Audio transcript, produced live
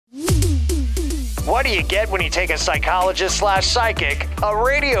What do you get when you take a psychologist / psychic, a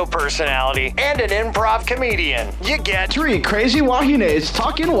radio personality, and an improv comedian? You get 3 crazy wahines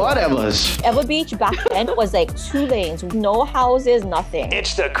talking whatevers. Ever Beach back then was like 2 lanes, no houses, nothing.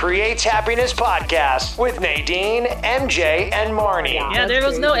 It's the Creates Happiness podcast with Nadine, MJ, and Marnie. Yeah, there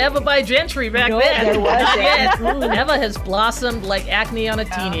was no Eva by Gentry back then. There Not yet. Eva has blossomed like acne on a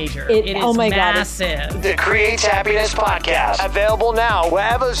teenager. It is oh my massive. God. The Creates Happiness podcast, available now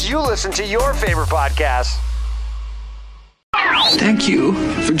wherever you listen to your favorite podcasts. Thank you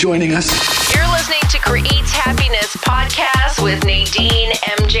for joining us. You're listening to Creates Happiness podcast with Nadine,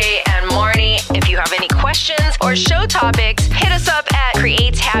 MJ, and Marnie. If you have any questions or show topics, hit us up at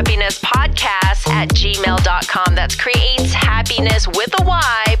createshappiness@gmail.com. That's creates happiness with a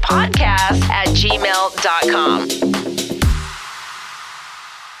Y podcast @gmail.com.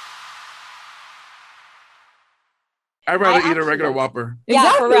 I'd rather eat a regular Whopper.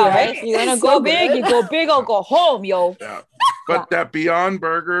 Yeah, for real, right? You're gonna It's go so big, good. you go big or go home, yo. Yeah. But that Beyond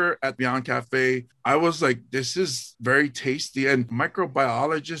Burger at Beyond Cafe, I was like, this is very tasty. And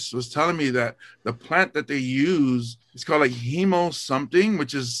microbiologist was telling me that the plant that they use is called like hemo something,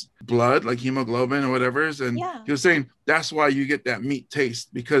 which is blood, like hemoglobin or whatever. And he was saying that's why you get that meat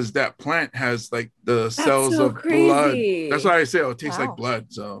taste, because that plant has like the cells so of crazy. blood. That's why I say it tastes Wow. like blood.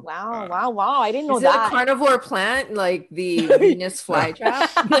 So Wow. I didn't know Is it a that. carnivore plant like the Venus flytrap?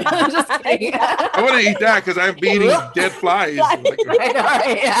 I'm just kidding. I wouldn't eat that because I'm eating dead flies.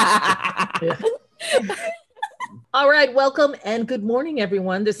 All right, welcome and good morning,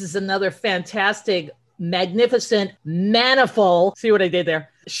 everyone. This is another fantastic, magnificent, manifold, see what I did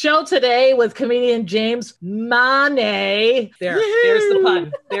there, show today with comedian James Mane. There's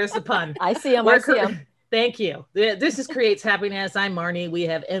the pun. I see him. Thank you. This is Creates Happiness. I'm Marnie. We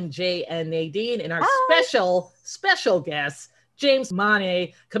have MJ and Nadine and our special guest, James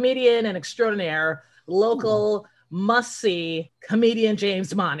Mane, comedian and extraordinaire, local must-see comedian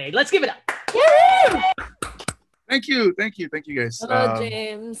James Mane. Let's give it up. Thank you, guys. Hello,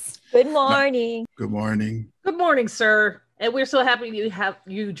 James. Good morning. Good morning. Good morning, sir. And we're so happy you have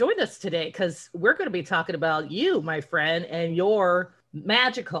you joined us today because we're going to be talking about you, my friend, and your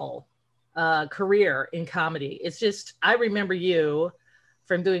magical career in comedy. It's just, I remember you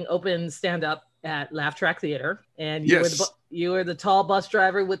from doing open stand-up at Laugh Track Theater, and you were the tall bus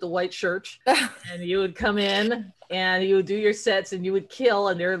driver with the white shirt, and you would come in and you would do your sets and you would kill,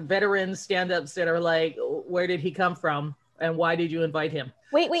 and there are veteran stand-ups that are like, where did he come from and why did you invite him?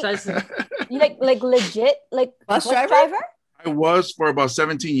 Wait. So You like legit like Bus driver? I was for about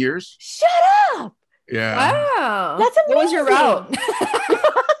 17 years. Shut up. Yeah. Wow. That's amazing. What was your route?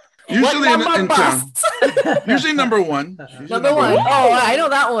 Usually in town. Usually number one. Number one. Oh, I know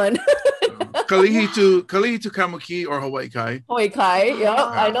that one. Kalihi to Kamuki or Hawaii Kai. Hawaii Kai. Yep,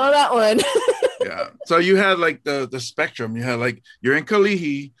 I know that one. Yeah. So you had like the spectrum. You had like, you're in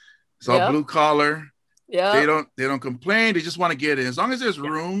Kalihi, it's all blue collar. Yeah. They don't complain. They just want to get in. As long as there's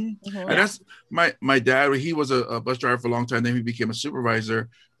room. And that's my dad, he was a bus driver for a long time. Then he became a supervisor.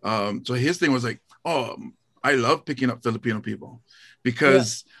 So his thing was like, I love picking up Filipino people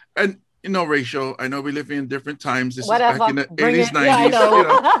because, and you know, Rachel, I know we live in different times. This Whatever. is back in the Bring 80s, it. 90s. Yeah, I know.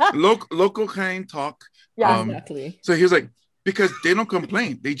 You know, local kind talk. Yeah, exactly. So he was like, because they don't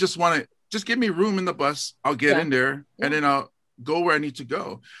complain. They just want to, just give me room in the bus. I'll get in there and then I'll go where I need to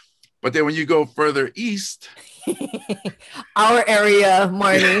go. But then when you go further east, our area,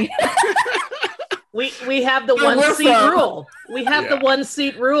 Marnie. We have the one seat rule. We have the one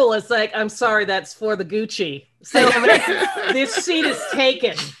seat rule. It's like, I'm sorry, that's for the Gucci. So this seat is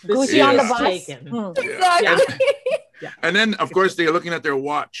taken. Gucci on the bus. Taken. Exactly. Yeah. And then of course they're looking at their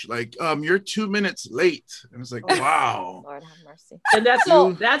watch, like, you're 2 minutes late. And it's like, wow. Lord have mercy. And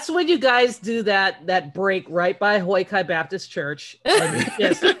that's when you guys do that break right by Hawaii Kai Baptist Church. And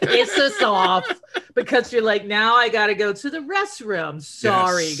just piss us off because you're like, now I gotta go to the restroom.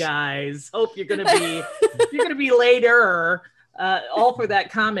 Sorry, guys. Hope you're gonna be later. All for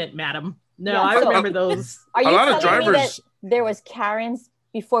that comment, madam. No, I remember those. Are you A lot of telling me drivers- that there was Karens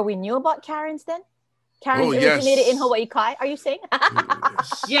before we knew about Karens then? Karens Oh, yes. originated in Hawaii Kai, are you saying?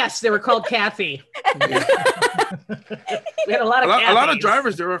 Yes, they were called Kathy. We had a lot of a lot of Kathys.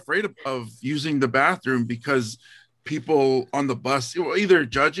 drivers, they're afraid of using the bathroom because people on the bus were either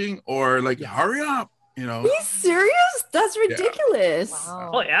judging or like, hurry up, you know. Are you serious? That's ridiculous.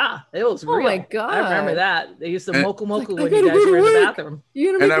 Wow. Oh yeah, it was Oh real. my God. I remember that. They used to And- moku moku I when you gotta guys go to were in the work. bathroom.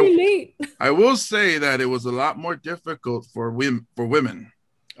 You're gonna And make me late. I will say that it was a lot more difficult for women.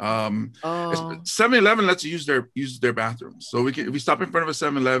 7-Eleven lets you use their bathrooms. So if we stop in front of a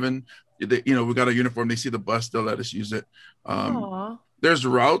 7-Eleven, we got a uniform, they see the bus, they'll let us use it. There's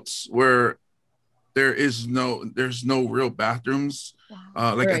routes where there's no real bathrooms,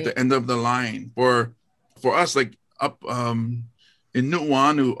 like Right. at the end of the line for us, like up in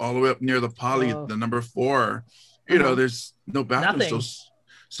Nu'uanu, all the way up near the Poly, the number 4. You know, there's no bathrooms. Nothing.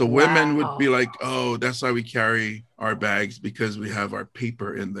 So women would be like, oh, that's why we carry our bags, because we have our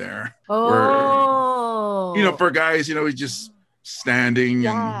paper in there. Oh. You know, for guys, you know, we just standing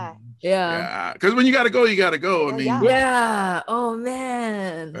Yeah. and Yeah. because when you gotta go, you gotta go. I mean, Yeah. Yeah. Oh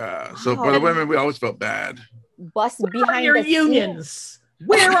man. so for the women, we always felt bad. Bus Where are behind your the scene. unions?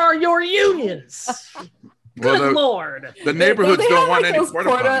 Where are your unions? Well, Good Lord. the neighborhoods Don't they don't have, want like, any those porta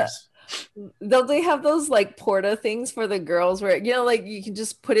porta- potties. Don't they have those like porta things for the girls where, you know, like you can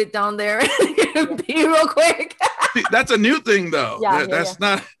just put it down there and pee real quick? See, that's a new thing, though. Yeah, That's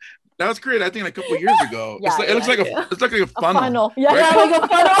not. That was created, I think, like a couple of years ago. Yeah, it looks like yeah. it's like a funnel, Funnel. Yeah. Yeah, like a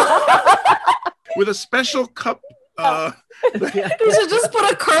funnel. with a special cup. You should just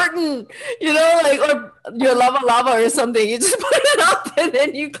put a curtain, you know, like, or your lava or something. You just put it up and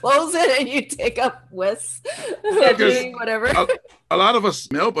then you close it and you take up whiz, because whatever. A lot of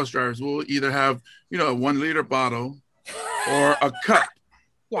us male bus drivers will either have, you know, a 1 liter bottle or a cup,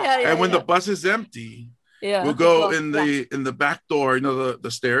 and when the bus is empty, we'll go in the back door, you know,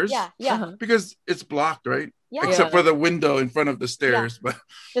 the stairs, Yeah. because it's blocked, right? Yeah. Except for the window in front of the stairs, but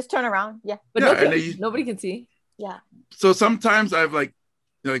Just turn around. Yeah. But yeah, and nobody can see. Yeah. so sometimes I've like,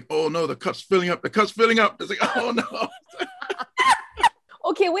 they're like, oh no, the cup's filling up. It's like, oh no.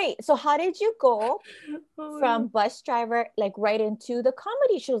 Okay, wait. So how did you go from bus driver like right into the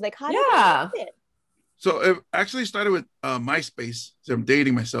comedy shows? Like how did that happen? So it actually started with MySpace. So I'm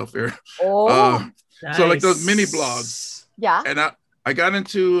dating myself here. Oh, So like those mini blogs. yeah. And I got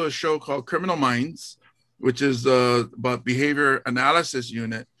into a show called Criminal Minds, which is about behavior analysis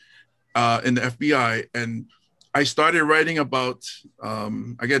unit in the FBI. And I started writing about,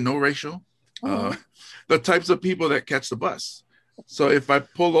 again, no racial, the types of people that catch the bus. So if I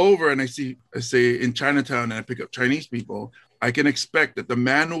pull over and I say in Chinatown and I pick up Chinese people, I can expect that the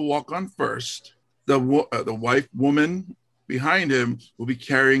man will walk on first, the woman behind him will be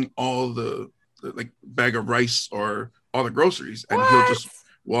carrying all the like bag of rice or all the groceries, and he'll just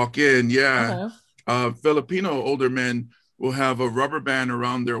walk in. Yeah. Filipino older men will have a rubber band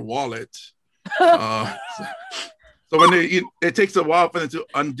around their wallet. So when it takes a while for them to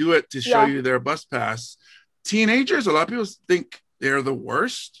undo it to show you their bus pass. Teenagers, a lot of people think they're the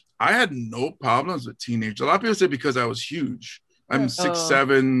worst. I had no problems with teenagers. A lot of people say because I was huge. I'm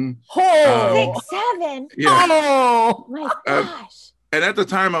 6'7". 6'7". Yeah. Oh My gosh. And at the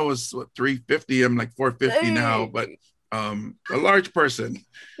time I was 350. I'm like 450 now, but a large person.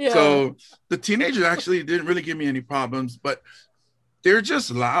 Yeah. So the teenagers actually didn't really give me any problems, but they're just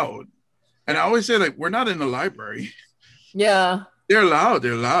loud. And I always say, like, we're not in the library. Yeah. They're loud.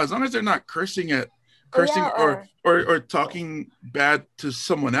 They're loud. As long as they're not cursing or talking bad to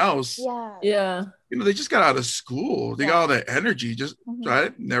someone else. Yeah. Yeah. You know, they just got out of school. They got all that energy. Just try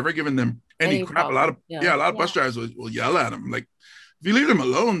it. Never giving them any crap. problem. A lot of bus drivers will yell at them. Like, if you leave them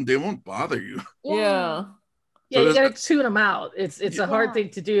alone, they won't bother you. Yeah. Yeah, So you that's- gotta tune them out. It's a hard thing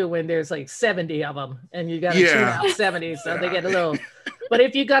to do when there's like 70 of them, and you gotta tune out 70, so they get a little. But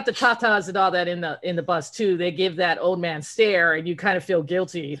if you got the tatas and all that in the bus too, they give that old man stare, and you kind of feel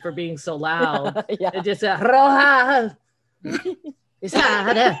guilty for being so loud. It just Roja, it's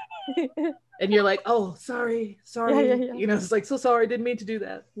hard. And you're like, oh, sorry. Yeah. You know, it's like, so sorry, didn't mean to do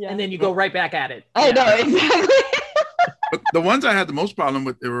that. Yeah. And then you go right back at it. I know, exactly. But the ones I had the most problem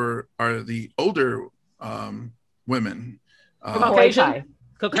with are the older women. Caucasian?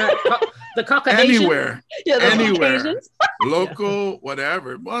 The Caucasian? Anywhere. Yeah, the Anywhere. Caucasians. Local,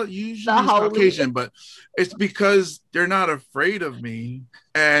 whatever. Well, usually The it's Howley. Caucasian, but it's because they're not afraid of me.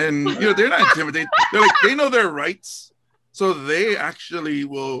 And, you know, they're not intimidated. They're like, they know their rights. So they actually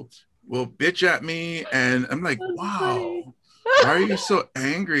will bitch at me. And I'm like, wow, why are you so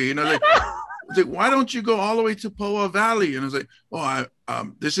angry? You know, like, it's like, why don't you go all the way to Poa Valley? And I was like, oh,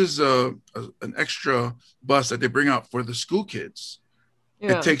 this is an extra bus that they bring out for the school kids.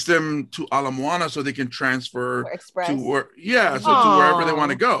 Yeah. It takes them to Ala Moana so they can transfer Or express. to where, to wherever they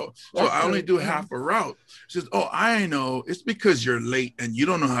want to go. So That's I only sweet. do half a route. She says, oh, I know. It's because you're late and you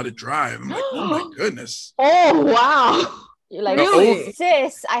don't know how to drive. I'm like, oh my goodness. Oh, wow. You're like, Really?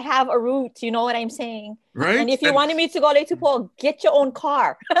 sis, I have a route. You know what I'm saying? Right? And if you wanted me to go to Paul, get your own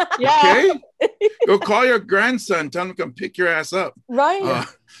car. Okay. Go call your grandson. Tell him to come pick your ass up. Right.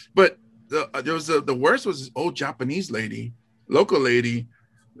 But there was the worst was this old Japanese lady, local lady.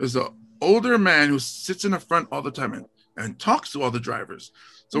 There's an older man who sits in the front all the time and talks to all the drivers.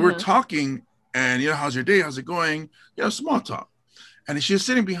 So we're talking, and how's your day? How's it going? Small talk. And she was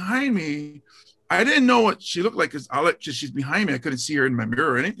sitting behind me. I didn't know what she looked like because she's behind me. I couldn't see her in my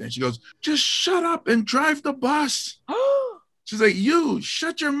mirror or anything. She goes, just shut up and drive the bus. She's like, you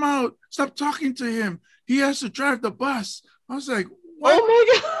shut your mouth. Stop talking to him. He has to drive the bus. I was like, what? Oh my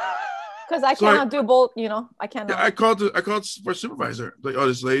God. Because I cannot do both, you know. I cannot. Yeah, I called for a supervisor. Like, oh,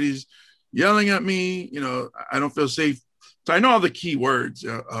 this lady's yelling at me. You know, I don't feel safe. So I know all the key words.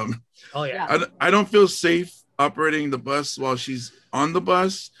 Oh yeah. I don't feel safe operating the bus while she's on the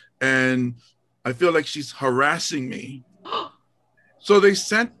bus, and I feel like she's harassing me. So they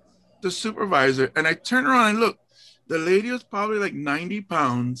sent the supervisor, and I turned around and look. The lady was probably like 90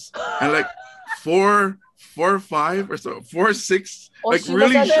 pounds and like 4'5" or so, 4'6", like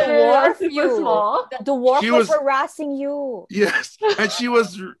really short. Super small. The dwarf was harassing you. Yes, and she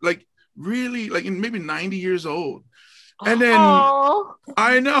was like really like maybe 90 years old. And then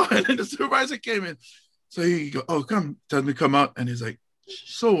I know, and then the supervisor came in. So he go, oh, tell me to come out, and he's like,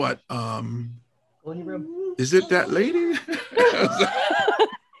 so what? Is it that lady?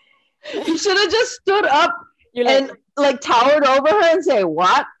 You should have just stood up and like towered over her and say,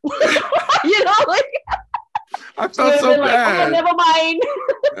 what? You know, like I felt so Like, bad. oh, never mind.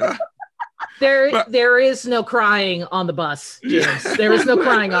 Yeah. There is no crying on the bus, James. Yeah. There is no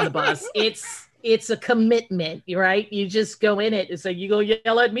crying on the bus. It's a commitment, right? You just go in it and say, you go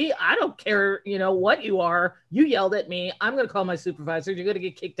yell at me. I don't care, you know, what you are. You yelled at me. I'm going to call my supervisor. You're going to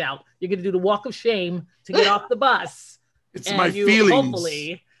get kicked out. You're going to do the walk of shame to get off the bus. It's and my feelings.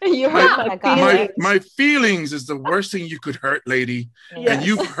 Hopefully, my feelings is the worst thing you could hurt, lady. Yes. And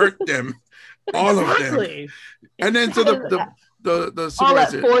you've hurt them, all of them. And then so the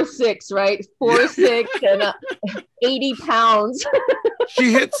supervisor. All at 4'6", right? 4'6" and 80 pounds.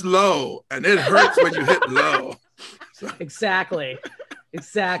 She hits low, and it hurts when you hit low. So. Exactly.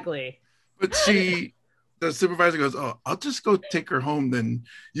 But the supervisor goes, oh, I'll just go take her home. Then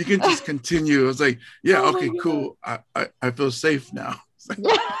you can just continue. I was like, yeah, okay, cool. I feel safe now.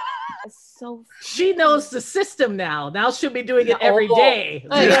 So she knows the system now. Now she'll be doing it every day.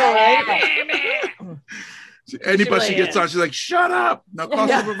 I know, right? Anybody she gets on, she's like, shut up. Now call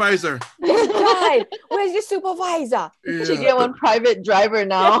supervisor. God, where's your supervisor? Yeah. She get one private driver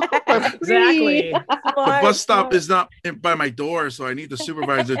now. Exactly. The bus stop is not by my door, so I need the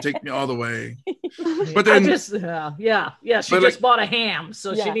supervisor to take me all the way. But then, she just bought a ham,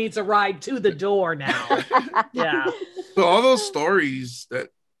 so she needs a ride to the door now. Yeah. So all those stories that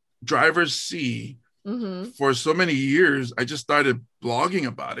drivers see for so many years, I just started blogging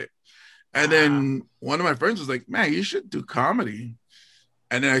about it. And then one of my friends was like, man, you should do comedy.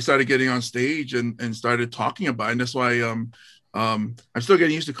 And then I started getting on stage and started talking about it. And that's why I'm still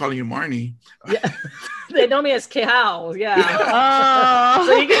getting used to calling you Marnie. Yeah. They know me as Kehao. Yeah.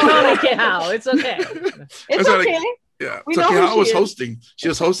 So you can call me Kehao. It's okay. It's okay. Yeah. So Kehao was hosting. She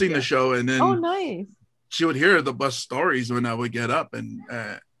was hosting the show. And then nice. She would hear the bus stories when I would get up. And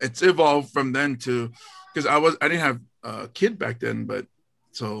it's evolved from then to, because I didn't have a kid back then, but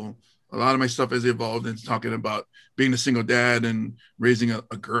so a lot of my stuff has evolved into talking about being a single dad and raising a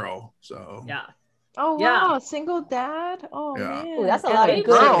girl. So yeah. Oh wow, single dad. Oh man, ooh, that's a lot of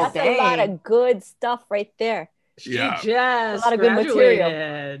good. That's a lot of good stuff right there. She just a lot of good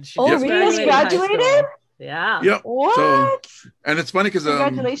material. She really? Graduated? Yeah. Yep. What? So, and it's funny because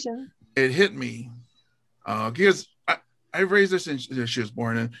congratulations. It hit me because I raised her since she was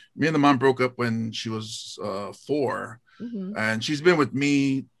born, and me and the mom broke up when she was 4, and she's been with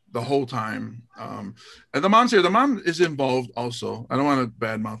me the whole time. And the mom's here. The mom is involved also. I don't want to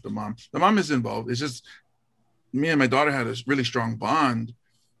badmouth the mom. The mom is involved. It's just me and my daughter had a really strong bond.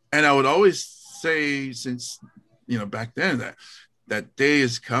 And I would always say, since, back then, that day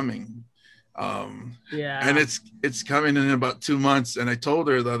is coming. And it's coming in about 2 months. And I told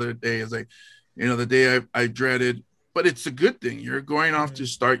her the other day, it's like, the day I dreaded, but it's a good thing. You're going off to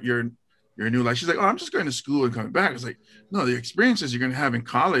start your new life. She's like, oh, I'm just going to school and coming back. I was like, no, the experiences you're going to have in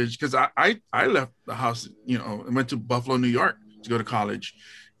college, because I left the house, and went to Buffalo, New York to go to college.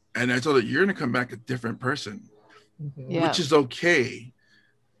 And I told her, you're going to come back a different person, which is okay.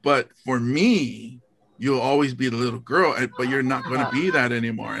 But for me, you'll always be the little girl, but you're not going to be that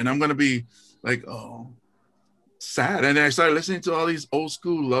anymore. And I'm going to be like, oh, sad. And then I started listening to all these old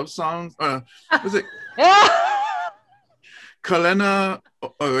school love songs. Was it Kaleo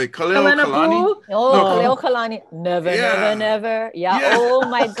Kalani? Kaleo Kalani. Never, never. Yeah. Oh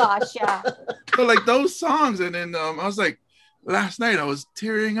my gosh. Yeah. So like those songs. And then I was like, last night I was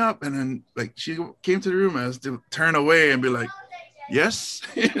tearing up, and then like she came to the room, and I was to turn away and be like, yes.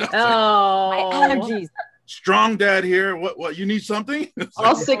 My allergies. Strong dad here. What you need something?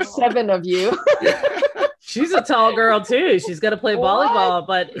 All 6, 7 of you. She's a tall girl too. She's going to play volleyball,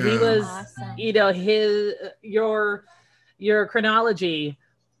 but he was, Awesome. you know, your chronology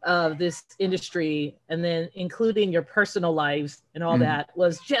of this industry, and then including your personal lives and all that,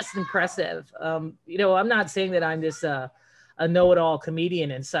 was just impressive. You know, I'm not saying that I'm this a know-it-all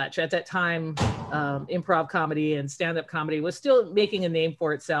comedian and such. At that time, improv comedy and stand-up comedy was still making a name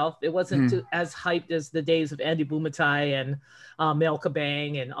for itself. It wasn't as hyped as the days of Andy Bumatai and Mel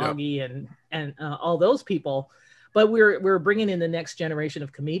Kabang and Augie and all those people. But we're bringing in the next generation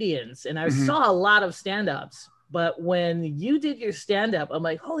of comedians. And I saw a lot of stand-ups. But when you did your stand-up, I'm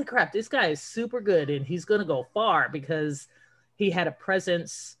like, holy crap, this guy is super good. And he's going to go far because he had a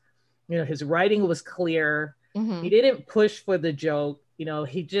presence. You know, his writing was clear. He didn't push for the joke. You know,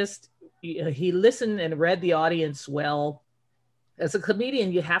 he listened and read the audience well. As a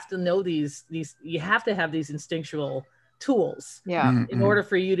comedian, you have to know these you have to have these instinctual tools in order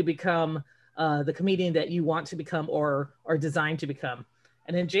for you to become the comedian that you want to become or are designed to become.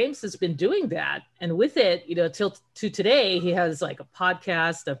 And then James has been doing that. And with it, you know, till to today, he has like a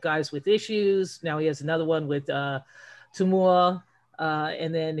podcast of Guys with Issues. Now he has another one with Tumua.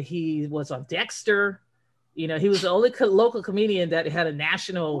 And then he was on Dexter. You know, he was the only local comedian that had a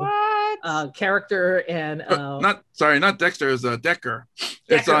national character. And not Dexter, it's Decker.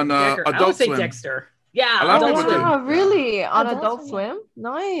 It's on Decker. Adult I would say Swim. Dexter. Yeah. A lot of Adult people Swim. do. Really? On Adult Adult Swim. Swim?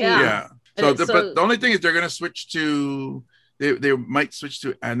 Nice. Yeah. So, So- but the only thing is they're gonna switch to they might switch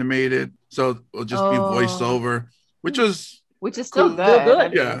to animated, so it'll just be voiceover, which is still Cool.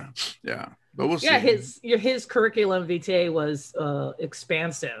 good. Good. yeah. But we'll see. Yeah, his curriculum vitae was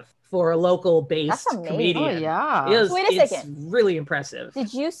expansive for a local based That's amazing. comedian. Oh, yeah. Wait a It's second. really impressive.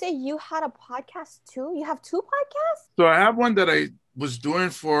 Did you say you had a podcast too? You have 2 podcasts? So I have one that I was doing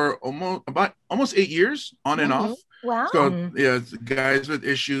for almost 8 years on and off. Wow. So yeah, it's Guys with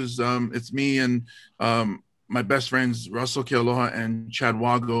Issues. It's me and my best friends Russell Kealoha and Chad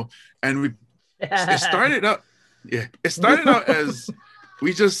Wago, and it started out. Yeah, it started out as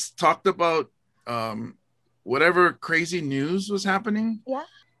we just talked about whatever crazy news was happening. Yeah.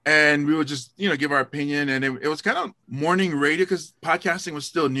 And we would just, give our opinion, and it was kind of morning radio because podcasting was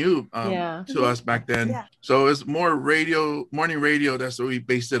still new to us back then. Yeah. So it's more morning radio. That's what we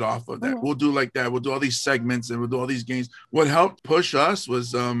based it off of. That we'll do like that. We'll do all these segments and we'll do all these games. What helped push us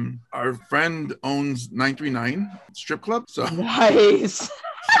was our friend owns 939 strip club. So Nice.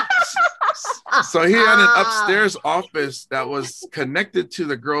 so he had an upstairs office that was connected to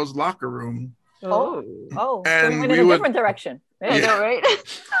the girls' locker room. Oh, And so we went we in a would- different direction. I know, right?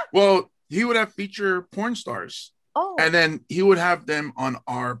 Well, he would have feature porn stars. Oh, And then he would have them on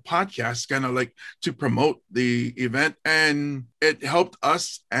our podcast, kind of like to promote the event, and it helped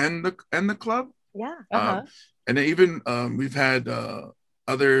us and the club. yeah. And then even we've had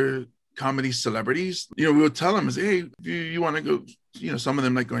other comedy celebrities. We would tell them, "Hey, if you want to go." Some of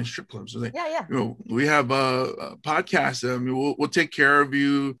them like going strip clubs. So like, Yeah. we have a podcast. We'll take care of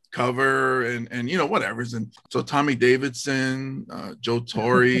you, cover and whatever. And so Tommy Davidson, Joe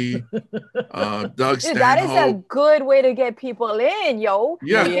Torre, Doug Dude, that is a Stanhope. good way to get people in, yo.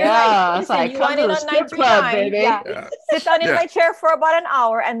 Yeah. You're Yeah, like, it's like, you come want to in the on strip club, 939. baby. Yeah. Yeah. Sit down in Yeah. my chair for about an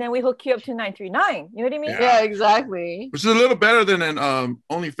hour, and then we hook you up to 939. You know what I mean? Yeah. Yeah, exactly. Which is a little better than an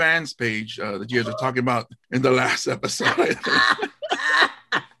OnlyFans page that you guys were talking about in the last episode.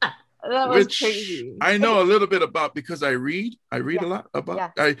 That was Which crazy. I know a little bit about because I read a lot about.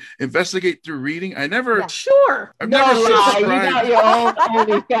 Yeah. I investigate through reading. I never. Yeah. Sure. I've No never lie, you got subscribed. your own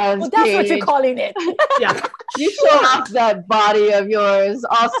OnlyFans Well, that's what page. you're calling it. Yeah. You show off that body of yours,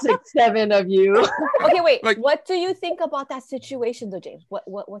 all 6'7" of you. Okay, wait. Like- what do you think about that situation, though, James? What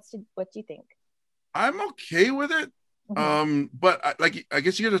do you think? I'm okay with it. But I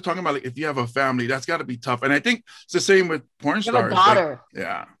guess you're just talking about like if you have a family, that's got to be tough. And I think it's the same with porn You have stars. a Like, daughter.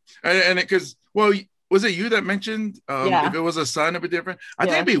 yeah, and because was it you that mentioned Yeah. if it was a son, it'd be different. I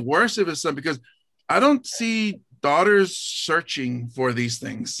Yeah. think it'd be worse if it's son because I don't see daughters searching for these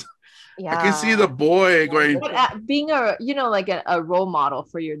things. Yeah. I can see the boy going. But being a role model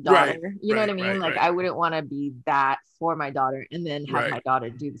for your daughter, you know what I mean? right. I wouldn't want to be that for my daughter and then have Right. my daughter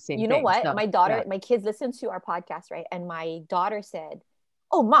do the same thing. You know what? So, my daughter, yeah. my kids listen to our podcast, right? And my daughter said,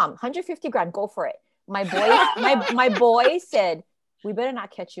 "Oh, mom, 150 grand, go for it." My boy, my boy said, "We better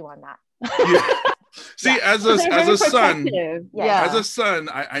not catch you on that." Yeah. See, as They're a very son, protective. Yeah. as a son,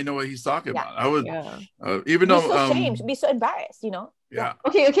 I know what he's talking Yeah. about. I would, Yeah. even Be though, so ashamed, be so embarrassed, yeah.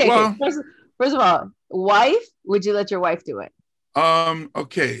 Okay. Well- First of all, wife, would you let your wife do it?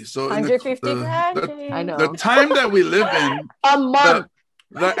 Okay. So in 150 grand. I know. the time that we live in, A month.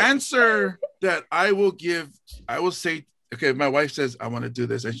 the answer that I will say okay, if my wife says, I want to do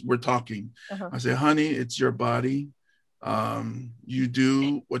this, and we're talking. I say, honey, it's your body. You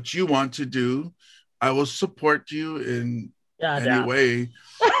do what you want to do. I will support you in any way.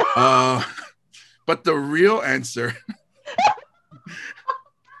 But the real answer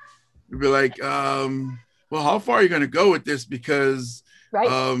would be like, well, how far are you going to go with this? Because I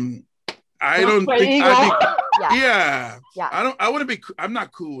don't think I wouldn't be, I'm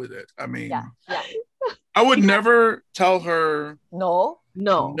not cool with it. I mean, I would never tell her no.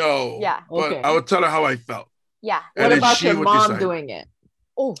 Yeah. But I would tell her how I felt. Yeah. What about your mom doing it?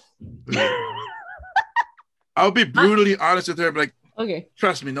 Oh. I'll be brutally honest with her, but like, okay,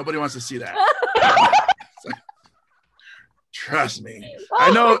 trust me, nobody wants to see that. Like, trust me.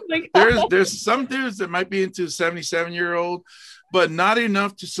 I know there's some dudes that might be into 77-year-old, but not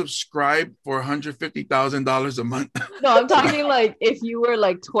enough to subscribe for $150,000 a month. No, I'm talking like if you were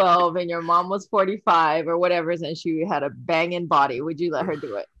like 12 and your mom was 45 or whatever, and she had a banging body, would you let her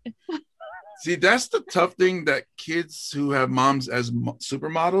do it? See, that's the tough thing that kids who have moms as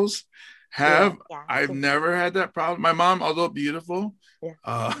supermodels have. I've never had that problem. My mom, although beautiful,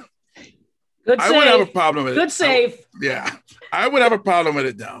 I would have a problem with it. Good save. I would have a problem with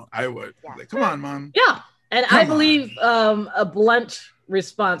it now. I would. Like, come on, mom. Yeah. And I believe a blunt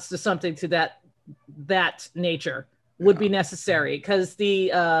response to something to that nature would be necessary, because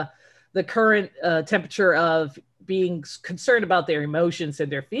the current temperature of being concerned about their emotions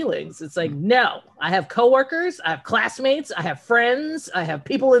and their feelings, it's like, no, I have coworkers, I have classmates, I have friends, I have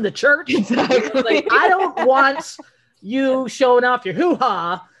people in the church. Exactly. Like, I don't want you showing off your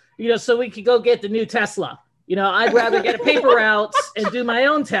hoo-ha, so we could go get the new Tesla. I'd rather get a paper route and do my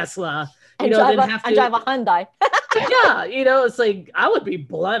own Tesla. And drive a Hyundai. It's like, I would be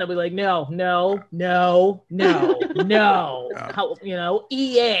blunt. I'd be like, no. How,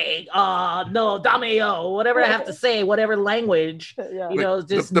 EA, no, dameo, whatever I have to say, whatever language,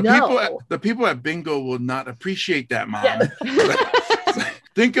 just the people at Bingo will not appreciate that, Mom.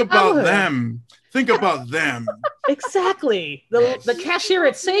 Think about them. Think about them. Exactly. The cashier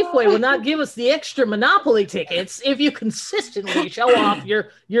at Safeway will not give us the extra Monopoly tickets if you consistently show off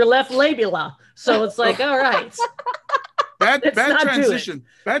your left labia. So it's like, all right. Bad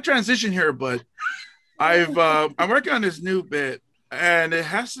transition here, but I'm working on this new bit, and it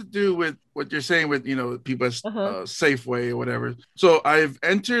has to do with what you're saying with people at Safeway or whatever. So I've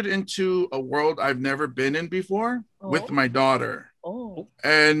entered into a world I've never been in before with my daughter.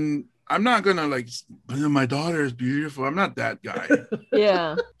 And I'm not gonna like, my daughter is beautiful. I'm not that guy.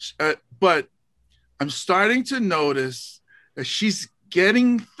 Yeah. But I'm starting to notice that she's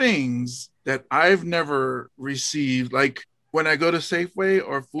getting things that I've never received. Like when I go to Safeway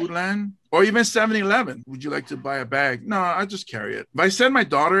or Foodland or even 7-Eleven, would you like to buy a bag? No, I just carry it. If I send my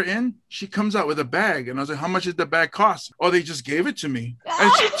daughter in, she comes out with a bag, and I was like, how much did the bag cost? Oh, they just gave it to me.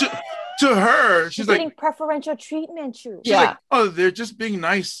 And to her, she's like, getting preferential treatment. She's like, oh, they're just being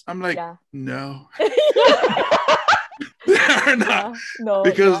nice. I'm like, no. They're not. No,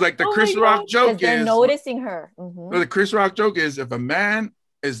 because like the Chris Rock joke is, they're noticing her. The Chris Rock joke is, if a man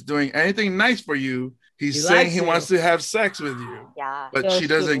is doing anything nice for you, he's saying he wants to have sex with you. Yeah. But she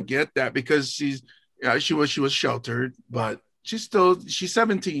doesn't get that because she was sheltered, but she's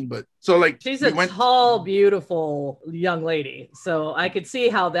 17, but so like she's a tall, beautiful young lady. So I could see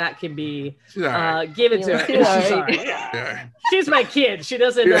how that can be given to her. She's all right. She's my kid. She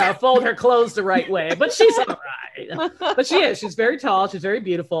doesn't fold her clothes the right way, but she's all right. But she's very tall. She's very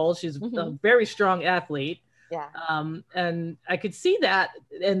beautiful. She's a very strong athlete. Yeah. And I could see that,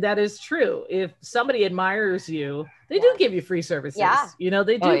 and that is true. If somebody admires you, they do give you free services. Yeah.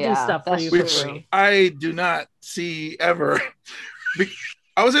 They do stuff for you for free. I do not see ever.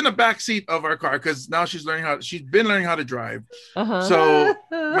 I was in the back seat of our car because now she's been learning how to drive. So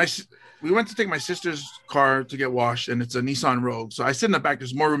we went to take my sister's car to get washed, and it's a Nissan Rogue. So I sit in the back.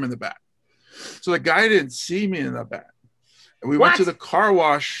 There's more room in the back. So the guy didn't see me in the back. And we went to the car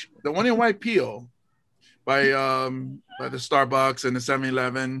wash, the one in White Peel, by the Starbucks and the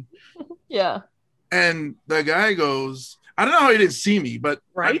 7-Eleven. Yeah. And the guy goes, I don't know how he didn't see me, but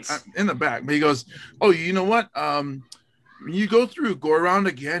I'm in the back. But he goes, oh, you know what? When you go around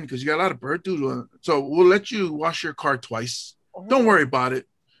again, because you got a lot of bird doodle. So we'll let you wash your car twice. Don't worry about it.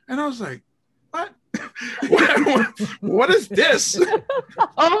 And I was like, what? What is this?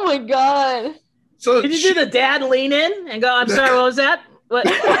 Oh my God. So did you do the dad lean in and go, I'm sorry, what was that? What?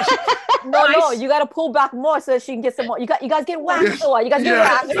 No, you got to pull back more so she can get some more. You guys get waxed or you guys get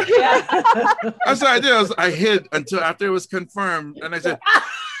waxed. That's what I did. I hid until after it was confirmed, and I said,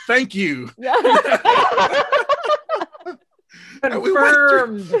 "Thank you." And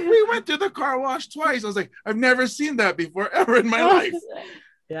Confirmed. we went to the car wash twice. I was like, I've never seen that before ever in my life.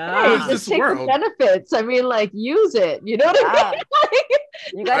 Yeah. Hey, is just this take world? the benefits. I mean, like, use it. You know what I mean?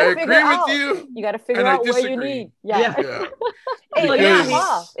 You I gotta agree figure out. with you. You gotta figure and I out where you disagree. need. Yeah. Yeah. Hey, Well, it's yeah,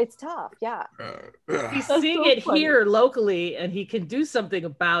 tough. It's tough. Yeah. He's That's seeing so it funny. here locally, and he can do something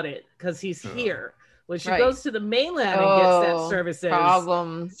about it because he's here. When she Right. goes to the mainland and gets that services,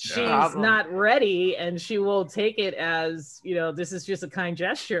 Problems. she's Problem. not ready, and she will take it as, you know, this is just a kind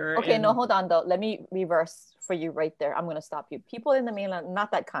gesture. Okay, and no, hold on though. Let me reverse for you right there. I'm gonna stop you. People in the mainland,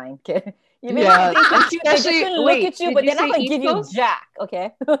 not that kind. Okay, you may Yeah, not think they're cute, they're just especially- gonna look wait, at you, did but you they're not say gonna East give you Coast? jack.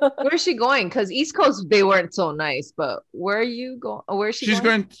 Okay. Where's she going? Because East Coast, they weren't so nice. But where are you going? Where is she She's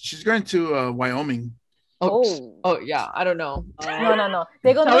going? going to Wyoming. Oh. Oh yeah, I don't know. No.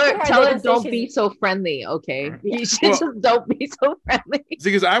 They're gonna Tell look her, at her. tell they're her gonna don't say be she's- so friendly, okay? You should Well- just don't be so friendly. See,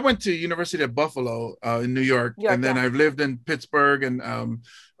 because I went to University of Buffalo in New York, and then yeah. I've lived in Pittsburgh, and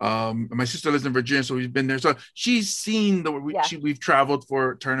my sister lives in Virginia, so we've been there. So she's seen we've traveled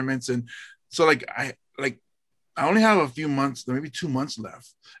for tournaments, and so I only have a few months, maybe 2 months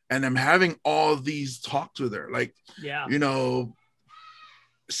left, and I'm having all these talks with her. Like, yeah, you know,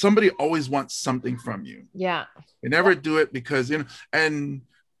 somebody always wants something from you. Yeah. They never do it because, you know, and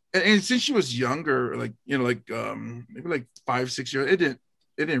since she was younger, like, you know, like maybe like 5-6 years, it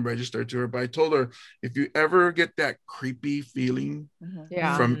didn't register to her. But I told her, if you ever get that creepy feeling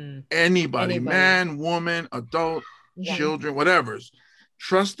Yeah. from anybody, man, woman, adult, Yeah. children, whatever's,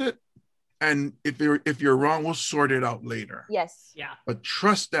 trust it. And if you're wrong, we'll sort it out later. Yes. yeah, But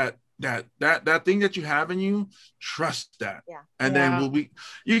trust that thing that you have in you, trust that. Yeah. And Yeah. then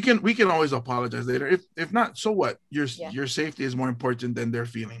we can always apologize later. If not, so what? Your safety is more important than their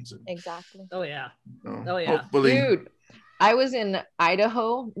feelings. And, Exactly. oh yeah, you know, oh yeah. hopefully, Dude, I was in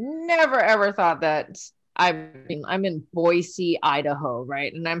Idaho. Never ever thought that. I'm in Boise, Idaho,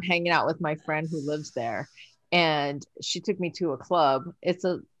 right? And I'm hanging out with my friend who lives there. And she took me to a club. It's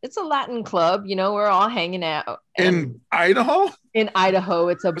a Latin club, you know, we're all hanging out. in Idaho. In Idaho,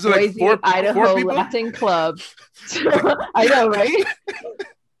 it's a Was it like Boise, four Idaho people? Latin club. I know, right?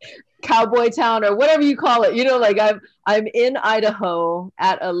 Cowboy town or whatever you call it. You know, like I'm in Idaho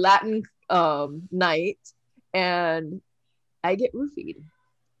at a Latin night, and I get roofied.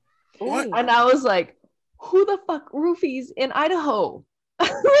 What? And I was like, "Who the fuck roofies in Idaho?"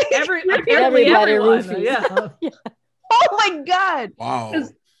 Apparently Everybody everyone, roofies. yeah. Oh my god! Wow.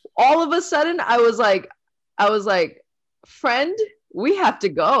 All of a sudden, I was like, friend, we have to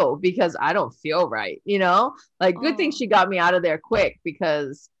go because I don't feel right. You know, like good thing she got me out of there quick,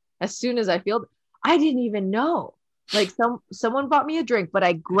 because as soon as I didn't even know. Like someone bought me a drink, but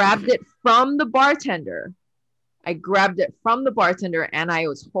I grabbed it from the bartender. And I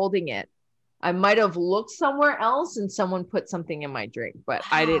was holding it. I might have looked somewhere else and someone put something in my drink, but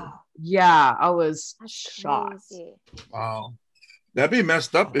I didn't. Yeah, I was That's shocked. crazy. Wow. That'd be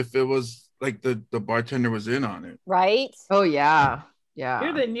messed up if it was like the bartender was in on it. Right? Oh yeah. Yeah.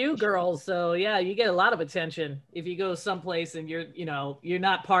 You're the new girl, so yeah, you get a lot of attention if you go someplace and you're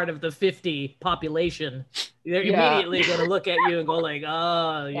not part of the 50 population. They're Yeah. immediately going to look at you and go like,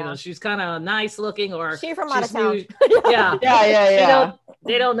 "Oh, you know, she's kind of nice looking," or She from out of she's town. new." Yeah, Yeah.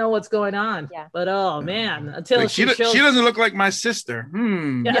 They don't know what's going on. Yeah. But oh man, until Like, she she shows. doesn't look like my sister.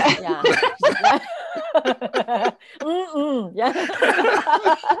 Yeah. Mm-mm. Yeah.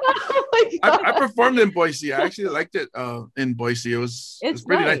 I performed in Boise. I actually liked it in Boise. It was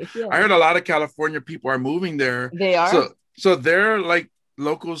pretty nice. Yeah. I heard a lot of California people are moving there. They are. So they're like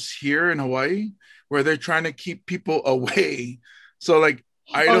locals here in Hawaii, where they're trying to keep people away. So like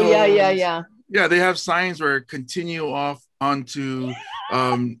Idaho. Oh yeah. Yeah, they have signs where continue off onto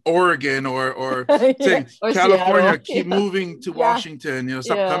Oregon or saying Or California, Seattle. keep moving to Washington,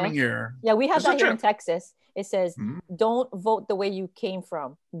 stop Yeah. coming here. Yeah, we have It's a that here in trip. Texas. It says, don't vote the way you came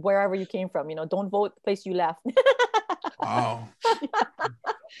from, wherever you came from. Don't vote the place you left. Wow.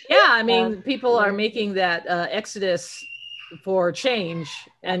 Yeah, I mean, people are making that exodus for change,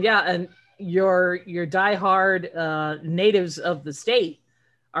 and and your diehard natives of the state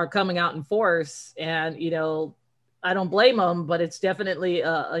are coming out in force, and I don't blame them, but it's definitely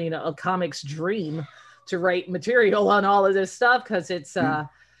a comic's dream to write material on all of this stuff, because it's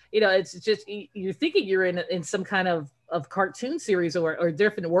it's just, you're thinking you're in some kind of cartoon series or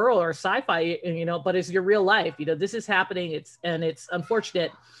different world or sci-fi, but it's your real life. This is happening. It's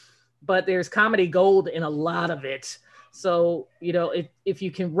unfortunate, but there's comedy gold in a lot of it. So, if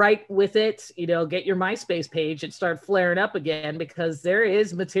you can write with it, get your MySpace page and start flaring up again, because there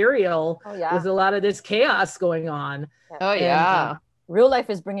is material with a lot of this chaos going on. Oh yeah. Real life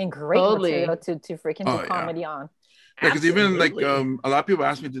is bringing great Totally. material to freaking do Oh, yeah. comedy on. Because even like Absolutely. a lot of people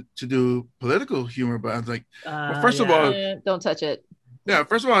ask me to do political humor, but I was like, well, first of all, Don't touch it. yeah,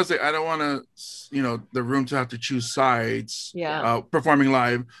 first of all, I was like, I don't want to, the room to have to choose sides. Yeah. Performing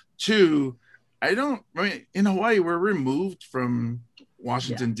live. Two, I mean, in Hawaii, we're removed from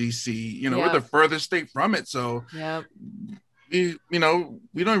Washington D.C. We're the furthest state from it, so Yeah. we don't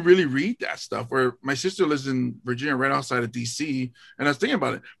really read that stuff. Where my sister lives in Virginia, right outside of D.C., and I was thinking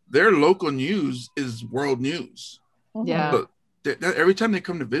about it. Their local news is world news. Yeah. But every time they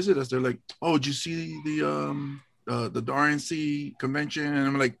come to visit us, they're like, "Oh, did you see the RNC convention?" And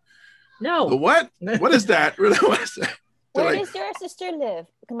I'm like, No. "The what? What is that? Really? What is that?" Where does your sister live?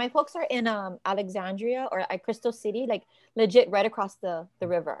 Because my folks are in Alexandria or at Crystal City, like legit right across the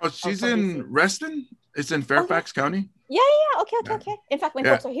river. Oh, she's in Reston. It's in Fairfax County. Yeah. Okay. In fact, my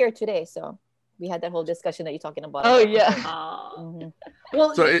folks are here today, so we had that whole discussion that you're talking about. Oh yeah.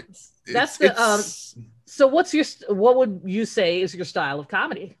 Well, So that's the. So what would you say is your style of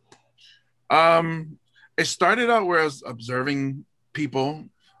comedy? It started out where I was observing people,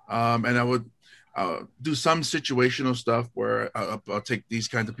 and I would do some situational stuff where I'll take these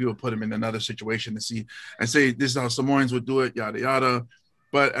kinds of people, put them in another situation and say, this is how Samoans would do it, yada, yada.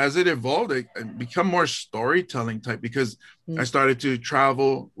 But as it evolved, it become more storytelling type because I started to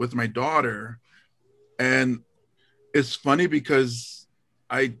travel with my daughter. And it's funny because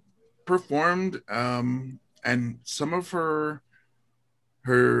I performed and some of her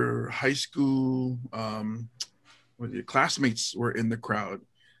high school classmates were in the crowd.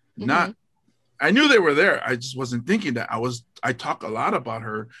 I knew they were there. I just wasn't thinking that. I talk a lot about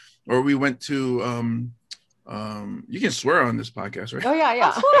her. Or we went to you can swear on this podcast, right? Oh yeah.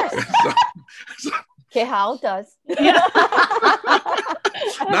 Of course. Kehao does.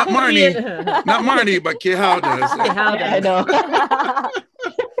 Not Marnie, but Kehao does. Kehao does. I know.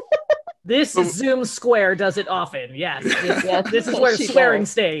 This Zoom Square does it often. Yes. This is where She swearing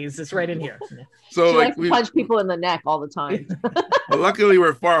does. stays. It's right in here. So She like likes to punch people in the neck all the time. but luckily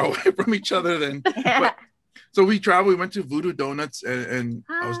we're far away from each other then. But, so we traveled, we went to Voodoo Donuts and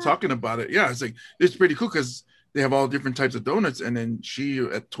I was talking about it. Yeah, it's like, it's pretty cool because they have all different types of donuts. And then she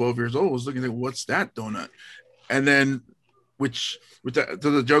at 12 years old was looking like, what's that donut? And then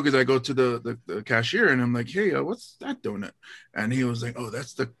the joke is I go to the cashier and I'm like, hey, what's that donut? And he was like, oh,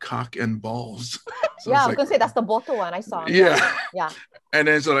 that's the cock and balls. So I was gonna say that's the Boto one I saw. Yeah. Yeah. And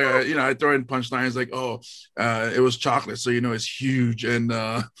then so like I throw in punchlines like, it was chocolate, so it's huge. And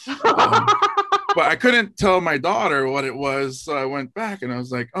but I couldn't tell my daughter what it was, so I went back and I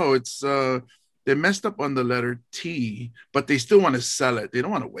was like, oh, it's they messed up on the letter T, but they still want to sell it. They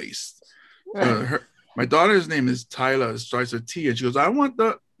don't want to waste. My daughter's name is Tyla. It starts with T, and she goes, I want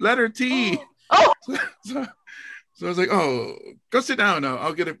the letter T. So I was like, oh, go sit down now.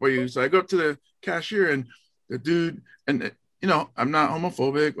 I'll get it for you. So I go up to the cashier and the dude, and I'm not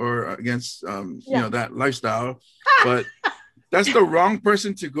homophobic or against that lifestyle, but that's the wrong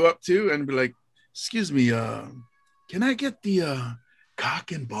person to go up to and be like, excuse me, can I get the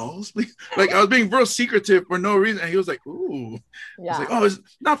cock and balls, please? Like I was being real secretive for no reason, and he was like, ooh. Yeah. I was like, oh, it's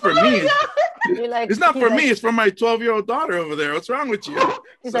not for me. It's not for me. It's for my 12-year-old daughter over there. What's wrong with you?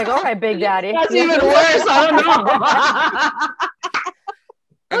 He's like, all right, Big Daddy. That's even worse. I don't know.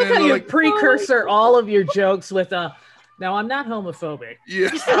 And Look then how you like, precursor all of your jokes with now I'm not homophobic. yeah.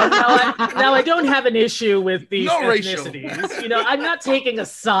 Now I don't have an issue with these No racial. ethnicities. I'm not taking a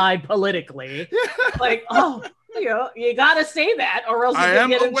side politically. Like, you gotta say that or else I you're am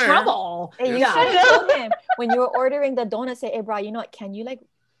gonna get in aware. trouble. Hey, you should have told him when you were ordering the donut, say, hey, bro, can you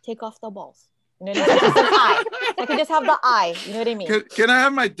take off the balls? You know what I mean? Just an eye. I can just have the eye. You know what I mean? Can I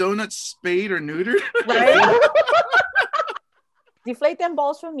have my donuts spayed or neutered? Right? Deflate them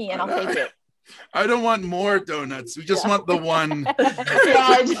balls from me and I'll take it. I don't want more donuts. We just want the one.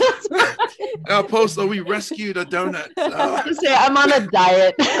 Yeah, I'll post that we rescued a donut. just say I'm on a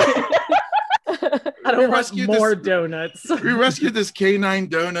diet. I don't want rescued more this- donuts. We rescued this canine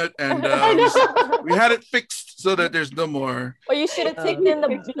donut and we had it fixed so that there's no more. Or you should have taken in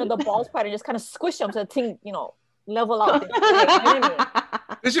the balls part and just kind of squish them so the thing, level out. You know what I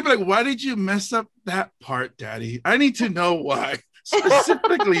mean? They should be like, why did you mess up that part, Daddy? I need to know why.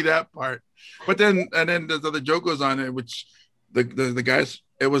 Specifically that part. But then the joke goes on it, which the guys,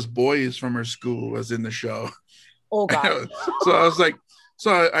 it was boys from her school was in the show. Oh God. So I was like,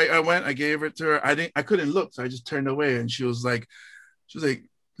 so I went, I gave it to her. I couldn't look, so I just turned away, and she was like,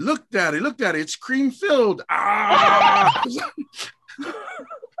 look, Daddy, it's cream filled. Ah.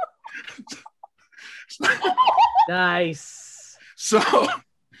 Nice. So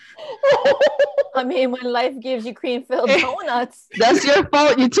I mean, when life gives you cream-filled donuts, That's your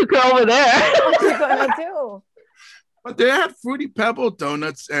fault. You took her over there. what you gonna do? But they had Fruity Pebble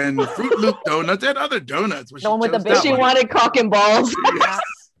donuts and Fruit Loop donuts and other donuts. The one with the chose big- that She one. wanted cock and balls. Yes.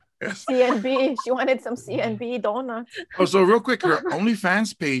 Yes. CNB. She wanted some CNB donuts. Oh, so real quick, her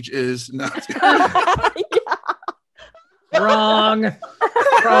OnlyFans page is not. Wrong.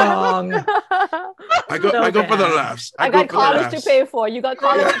 Wrong. I go for the laughs. I go got for the college laughs. to pay for. You got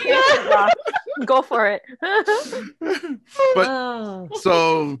college to pay for, bro. Go for it. But Oh.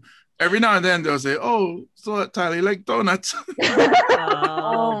 so every now and then they'll say, "Oh, so Tyler, you like donuts?"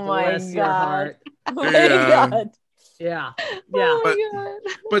 Oh, my bless your God. heart. Oh my Yeah. God. Yeah. Oh Yeah. But- my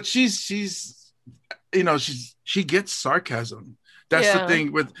God. But she's you know, she gets sarcasm. That's Yeah. the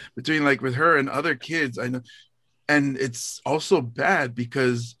thing with her and other kids. I know, and it's also bad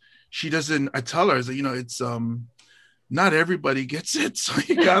because she doesn't. I tell her, you know, it's not everybody gets it, so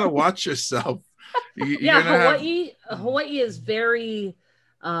you gotta watch yourself. You're Yeah, gonna have- Hawaii is very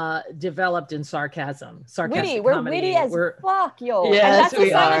developed in sarcasm. Witty. We're witty as fuck, yo. And Yes, that's a we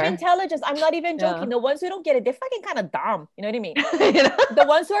sign are. of intelligence. I'm not even joking. Yeah. The ones who don't get it, they're fucking kind of dumb. You know what I mean? You know? The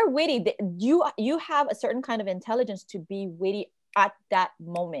ones who are witty, you have a certain kind of intelligence to be witty at that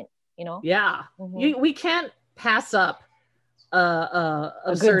moment. You know? Yeah. Mhm. We can't pass up good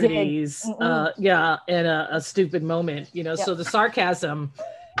absurdities, dig. Mm-mm. yeah, and a stupid moment, you know. Yeah. So the sarcasm,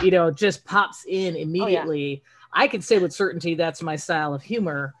 you know, just pops in immediately. I can say with certainty that's my style of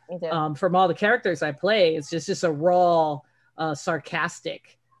humor. Me too. From all the characters I play, it's just a raw,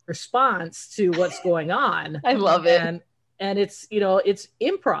 sarcastic response to what's going on. I love it. And it's, you know, it's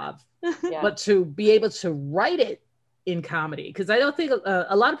improv, Yeah. but to be able to write it in comedy, because I don't think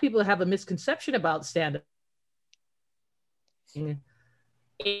a lot of people have a misconception about stand-up.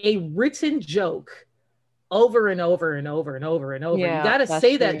 A written joke over and over and over and over and over. Yeah, You got to that's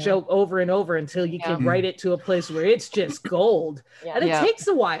say that true. joke over and over until you can Yeah. write it to a place where it's just gold. Yeah. And it Yeah. takes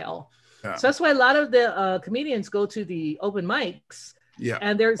a while. Yeah. So that's why a lot of the comedians go to the open mics Yeah.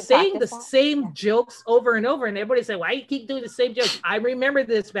 and they're To saying the practice that? same Yeah. jokes over and over. And everybody say, why you keep doing the same jokes? I remember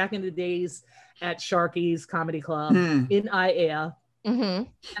this back in the days at Sharky's Comedy Club Hmm. in IAEA. Mhm.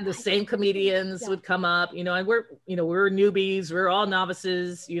 And the same comedians Yeah. would come up, you know, and we're newbies, we're all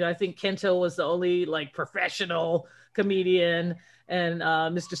novices. You know, I think Kento was the only like professional comedian, and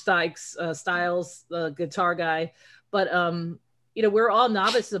Mr. Styles, the guitar guy. But you know, we're all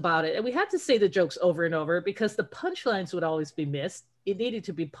novices about it, and we had to say the jokes over and over because the punchlines would always be missed. It needed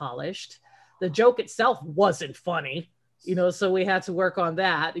to be polished. The joke itself wasn't funny, you know, so we had to work on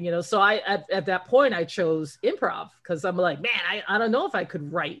that, you know. So at that point I chose improv because I'm like, man, I don't know if I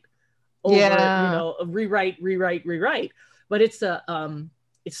could write over, Yeah. you know, rewrite. But it's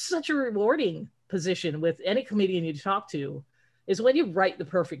such a rewarding position with any comedian you talk to, is when you write the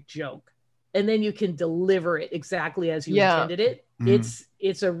perfect joke and then you can deliver it exactly as you Yeah. intended it. Mhm.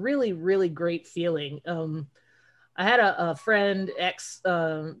 It's a really, really great feeling. I had a friend,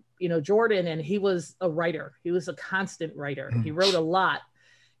 you know, Jordan, and he was a writer. He was a constant writer. He wrote a lot.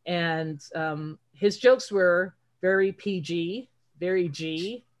 And his jokes were very PG, very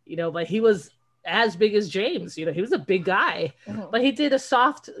G, you know, but he was as big as James, you know, he was a big guy, Mhm. but he did a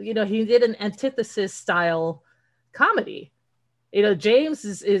soft, you know, he did an antithesis style comedy. You know, James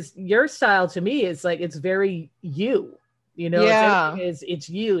is your style to me is like, it's very you, you know, Yeah. it's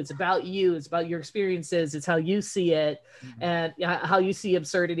you, it's about you, it's about your experiences, it's how you see it, and how you see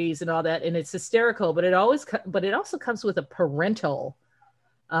absurdities and all that, and it's hysterical, but it also comes with a parental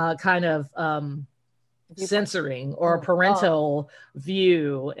kind of censoring or a parental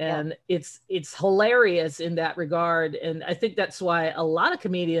view, and it's hilarious in that regard. And I think that's why a lot of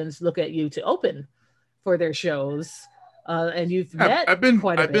comedians look at you to open for their shows, and you've met I've been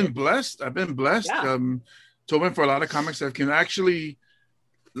quite a bit. blessed. I've been blessed. Yeah. To open for a lot of comics that came actually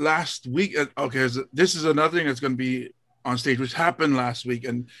last week. Okay, this is another thing that's going to be on stage, which happened last week,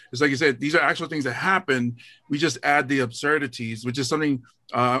 and it's like you said, these are actual things that happen. We just add the absurdities, which is something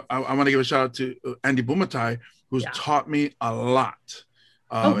I want to give a shout out to Andy Bumatai, who's taught me a lot.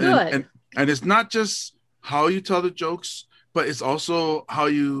 Good. And it's not just how you tell the jokes, but it's also how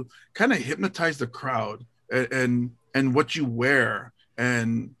you kind of hypnotize the crowd and what you wear.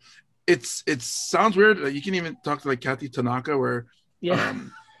 And it sounds weird. Like you can even talk to like Kathy Tanaka, where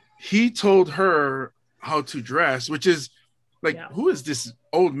he told her how to dress, which is like, who is this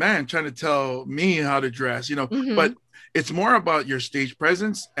old man trying to tell me how to dress, you know? Mhm. But it's more about your stage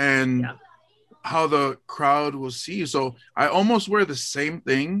presence and how the crowd will see you. So I almost wear the same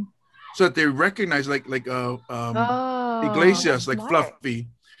thing so that they recognize like Iglesias, like Fluffy.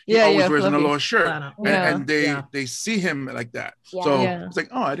 He always wears an Aloha shirt, and they see him like that. Yeah. So Yeah. it's like,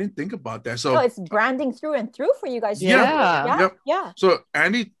 oh, I didn't think about that. So So it's branding through and through for you guys. Yeah. Yeah. Yep. Yeah. So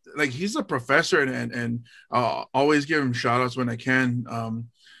Andy like he's a professor, and always give him shout outs when I can.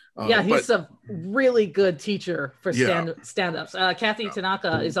 Yeah, he's a really good teacher for stand-ups. Kathy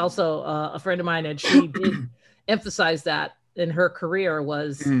Tanaka is also a friend of mine, and she did emphasize that in her career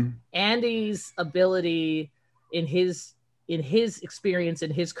was Andy's ability in his experience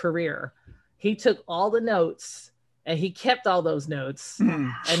in his career. He took all the notes and he kept all those notes,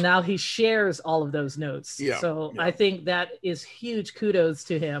 and now he shares all of those notes. I think that is huge kudos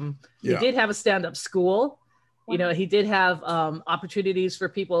to him. He did have a stand-up school. You know, he did have opportunities for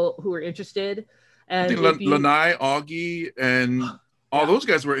people who were interested. And I think Lanai, Augie, and all those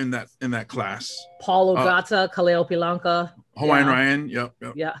guys were in that class. Paul Ogata, Kaleo Pilanka. Hawaiian Ryan. Yep.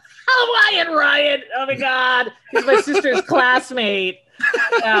 Yeah. Hawaiian Ryan. Oh my God. He's my sister's classmate.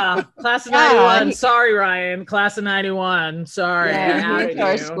 Yeah. Class of 91. Sorry, Ryan. Class of 91. Sorry. Yeah, he went to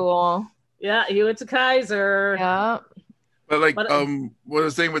our school. Yeah, he went to Kaiser. Yeah. But like what I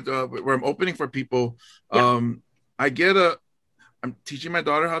was saying with where I'm opening for people, I'm teaching my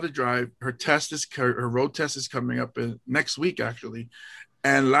daughter how to drive. Her road test is coming up next week actually.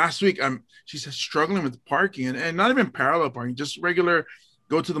 And last week she's struggling with parking and not even parallel parking, just regular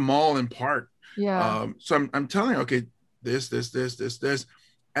go to the mall and park. Yeah. So I'm telling her, okay, this.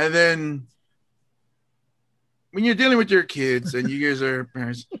 And then when you're dealing with your kids and you guys are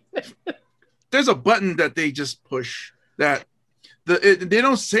parents, there's a button that they just push that they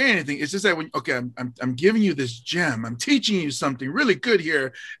don't say anything. It's just that I'm giving you this gem. I'm teaching you something really good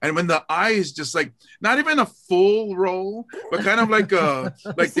here. And when the eye is just like not even a full roll, but kind of like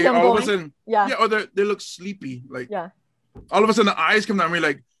they all of a sudden or they look sleepy. Like all of a sudden the eyes come down. We're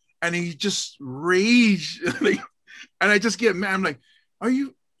like, and he just rage. Like, and I just get mad. I'm like, are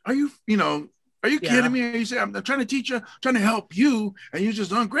you kidding me? And you say, I'm trying to teach you, trying to help you, and you're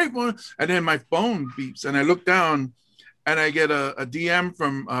just ungrateful. And then my phone beeps, and I look down, and I get a DM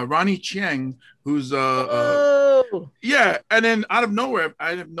from Ronnie Chiang, who's and then out of nowhere,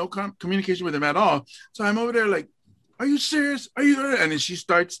 I have no communication with him at all. So I'm over there like, are you serious? Are you? And then she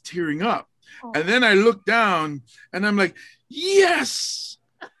starts tearing up. Oh. And then I look down, and I'm like, yes.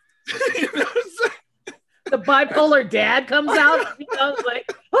 The bipolar dad comes out.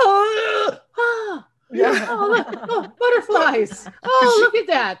 Like, butterflies. Oh, look at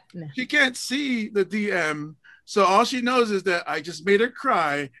that. She can't see the DM. So all she knows is that I just made her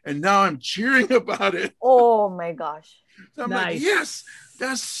cry, and now I'm cheering about it. Oh my gosh! So I'm like, yes,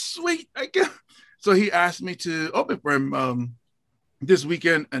 that's sweet. So he asked me to open for him this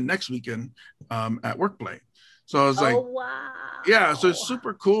weekend and next weekend at Workplay. So I was like, wow. Yeah, so it's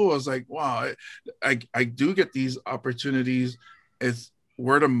super cool. I was like, wow, I do get these opportunities. It's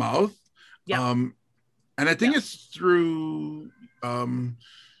word of mouth. Yeah. And I think it's through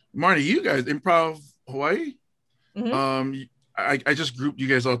Marty, you guys, Improv Hawaii. Mm-hmm. I just grouped you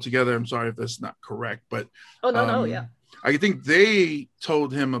guys all together. I'm sorry if that's not correct, but I think they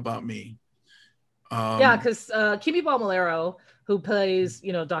told him about me. Because Kimi Balmalero, who plays,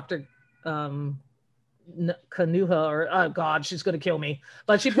 Dr. Kanuha, or oh god, she's gonna kill me,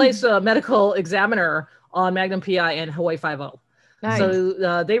 but she plays a medical examiner on Magnum PI and Hawaii Five-0. Nice.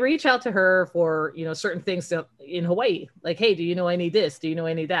 So they reach out to her for certain things in Hawaii, like, hey, do you know I need this? Do you know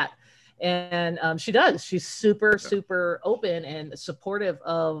I need that? And she does. She's super open and supportive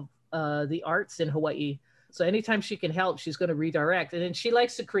of the arts in Hawaii. So anytime she can help, she's going to redirect. And then she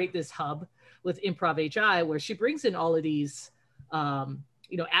likes to create this hub with Improv HI where she brings in all of these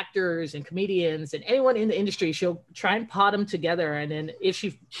actors and comedians and anyone in the industry. She'll try and pot them together. And then if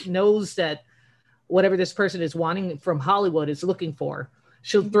she knows that whatever this person is wanting from Hollywood is looking for,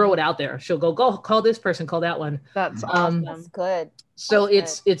 she'll throw it out there. She'll go call this person, call that one. That's awesome. That's good. So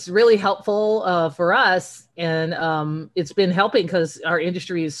it's really helpful for us. And it's been helping because our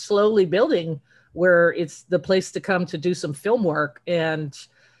industry is slowly building where it's the place to come to do some film work. And,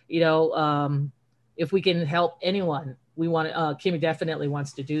 if we can help anyone, we want to, Kimi definitely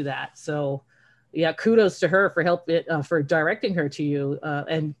wants to do that. So yeah, kudos to her for for directing her to you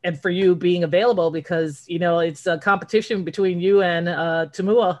and for you being available because, it's a competition between you and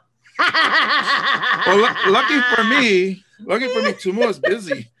Tamua. Well, lucky for me, Tamua's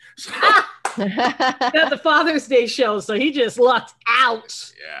busy. So. Got the Father's Day show, so he just lucked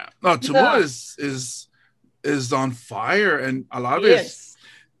out. Yeah. No, Tamua is on fire, and a lot of it.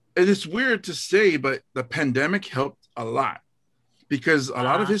 And it's weird to say, but the pandemic helped a lot because a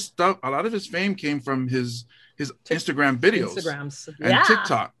lot of his stuff, a lot of his fame came from his Instagram videos and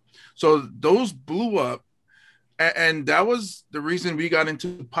TikTok. So those blew up. And that was the reason we got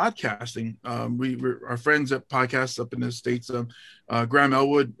into podcasting. We were our friends at podcasts up in the States. Graham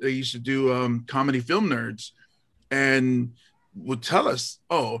Elwood, they used to do Comedy Film Nerds. And would tell us,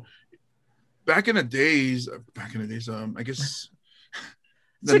 oh, back in the days, I guess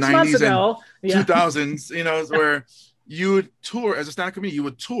the 6 months 90s ago, and 2000s, you know, where you would tour as a stand-up comedian, you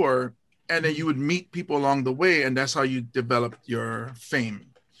would tour and then you would meet people along the way, and that's how you developed your fame.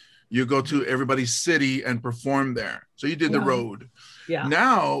 You go to everybody's city and perform there. So you did the road. Yeah.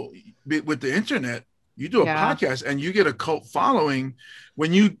 Now with the internet, you do a podcast and you get a cult following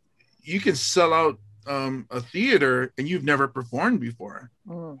when you can sell out a theater and you've never performed before.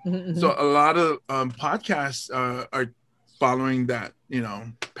 Mm-hmm. So a lot of podcasts are following that, you know,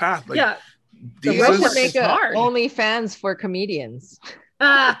 path. Like, yeah. We should make OnlyFans for comedians.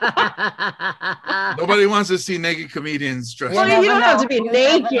 Nobody wants to see naked comedians dressed. Well, you don't have to be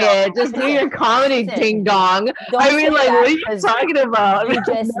naked. Just do your comedy ding dong. I mean, like, what are you talking about? You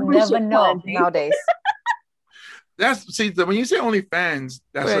just never know nowadays. When you say OnlyFans,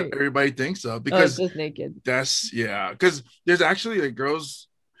 that's what everybody thinks of, because just naked. That's because there's actually like girls.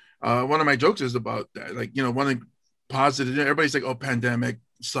 One of my jokes is about that. Like, you know, one of the positive. Everybody's like, oh, pandemic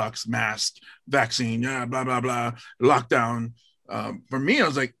sucks, mask, vaccine, yeah, blah blah blah, lockdown. For me, I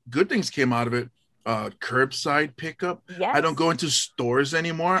was like, good things came out of it. Curbside pickup. Yes. I don't go into stores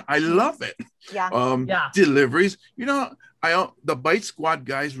anymore. I love it. Yeah. Deliveries. You know, the Bite Squad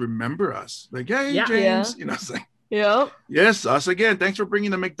guys remember us. Like, hey, James. You know, it's like, yes, us again. Thanks for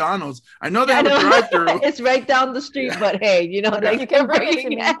bringing the McDonald's. I know they have a drive-through. It's right down the street, but hey, you know, you can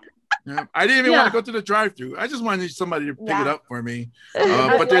bring it. Yeah, I didn't even want to go to the drive-through. I just wanted somebody to pick it up for me.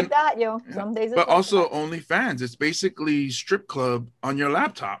 But then, like that, some days. But also OnlyFans. It's basically strip club on your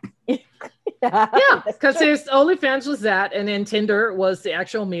laptop. Because there's OnlyFans was that, and then Tinder was the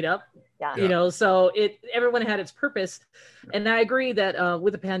actual meetup. Yeah. You know, so everyone had its purpose, and I agree that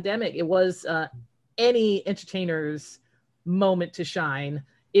with the pandemic, it was any entertainer's moment to shine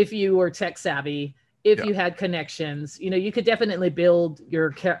if you were tech savvy. If you had connections, you know, you could definitely build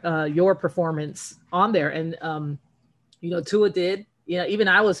your performance on there. And, you know, Tua did, you know, even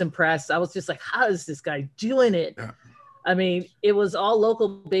I was impressed. I was just like, how is this guy doing it? Yeah. I mean, it was all local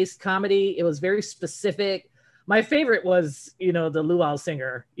based comedy. It was very specific. My favorite was, you know, the luau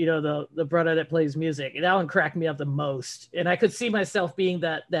singer, you know, the brother that plays music. That one cracked me up the most. And I could see myself being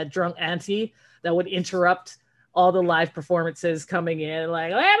that drunk auntie that would interrupt all the live performances coming in,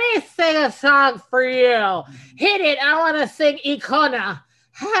 like, let me sing a song for you. Hit it. I want to sing Icona.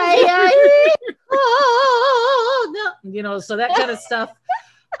 You know, so that kind of stuff.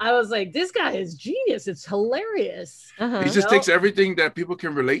 I was like, this guy is genius. It's hilarious. He just takes everything that people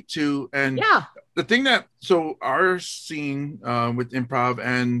can relate to. And the thing so our scene with improv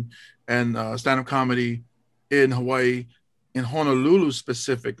and stand-up comedy in Hawaii, in Honolulu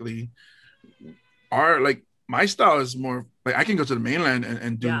specifically, are like, my style is more like I can go to the mainland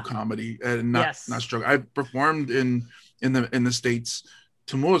and do comedy and not struggle. I've performed in the States.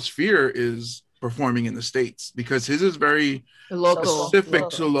 Tamua's fear is performing in the States because his is very specific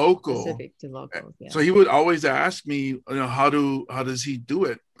to local. Specific to local. Yeah. So he would always ask me, you know, how does he do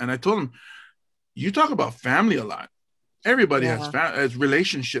it? And I told him, you talk about family a lot. Everybody has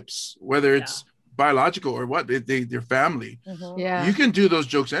relationships, whether it's biological or what, they're family. Mm-hmm. Yeah. You can do those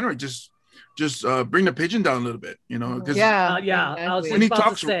jokes anyway. Just bring the pigeon down a little bit, you know, because exactly. I was when he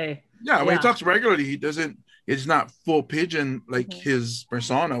talks, when he talks regularly, it's not full pigeon like his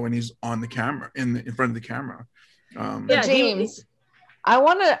persona when he's on the camera in front of the camera. James, I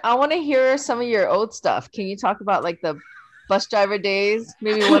want to hear some of your old stuff. Can you talk about like the bus driver days?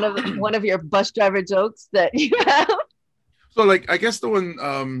 Maybe one of your bus driver jokes that you have. So like, I guess the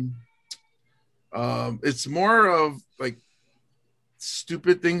one, it's more of like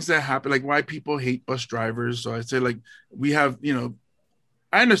stupid things that happen, like why people hate bus drivers. So I'd say like we have, you know,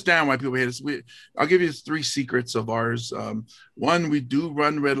 I understand why people hate us. I'll give you 3 secrets of ours. 1, we do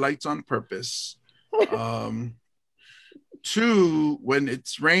run red lights on purpose. 2, when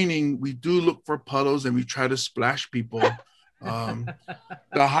it's raining, we do look for puddles and we try to splash people. The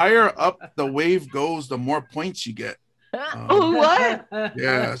higher up the wave goes, the more points you get. What?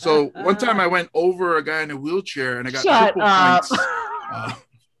 Yeah. So one time I went over a guy in a wheelchair and I got triple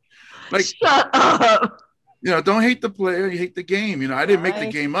points. Shut up. You know, don't hate the player, you hate the game. You know, I didn't make the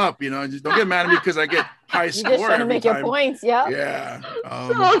game up. You know, just don't get mad at me because I get high score. You're just trying to make your points, Yeah.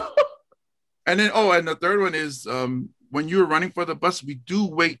 And then, and the third one is when you're running for the bus, we do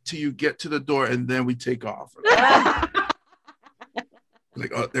wait till you get to the door and then we take off.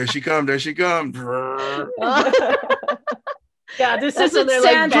 Like, oh, there she comes. Yeah, this isn't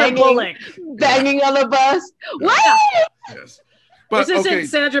Sandra Bullock banging on the bus. What? Yes. But This isn't okay,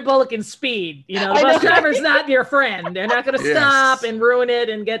 Sandra Bullock in Speed. You know, the I bus know. driver's not your friend. They're not going to Yes. stop and ruin it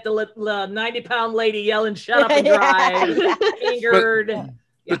and get the 90-pound lady yelling, "Shut up and drive," fingered.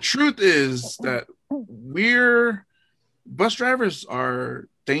 the truth is that bus drivers are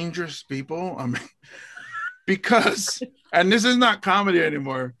dangerous people. I mean, because, and this is not comedy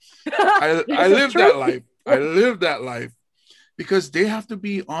anymore. I live that life. I live that life because they have to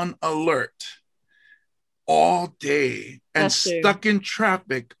be on alert all day and That's true. stuck in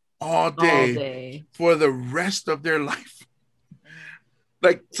traffic all All day, day. for the rest of their life.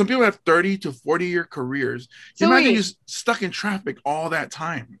 Like some people have 30 to 40-year careers. So Imagine wait. you stuck in traffic all that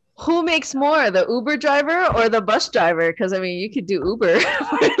time. Who makes more, the Uber driver or the bus driver? Because I mean, you could do Uber.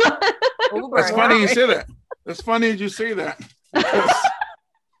 Uber, That's funny you yeah. say that. That's funny you say that. Because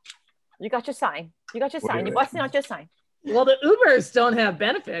You got your sign. You got your sign. Wait. You're busting out your sign. Well, the Ubers don't have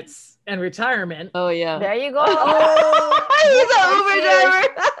benefits and retirement. Oh yeah. There you go. He's an Uber driver.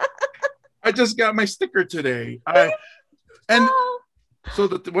 I just got my sticker today. And so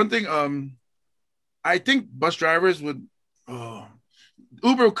the one thing, I think bus drivers would,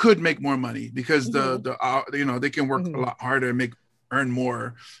 Uber could make more money because they can work a lot harder and earn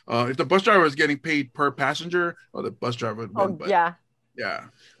more. If the bus driver is getting paid per passenger, the bus driver would win. Oh, But yeah. yeah,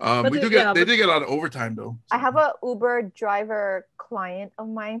 But they did get a lot of overtime though. I have a Uber driver client of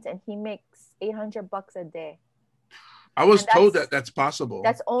mine, and he makes $800 a day. I was and told that's- that's possible.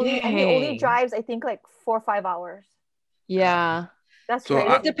 That's only, and he only Dang. drives, I think, like 4 or 5 hours. Yeah. That's So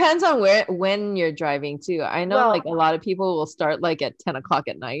crazy. It depends on when you're driving too. I know Well- like a lot of people will start like at 10 o'clock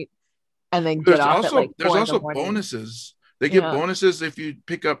at night and then There's get off also at like 4 there's in also the morning. bonuses. They give Yeah. bonuses if you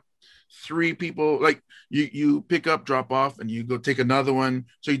pick up 3 people. Like you pick up, drop off, and you go take another one.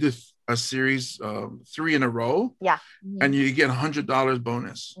 So you do a series 3 in a row, and you get $100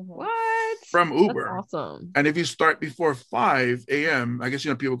 bonus Mhm. What? from That's Uber. awesome. And if you start before 5 a.m., I guess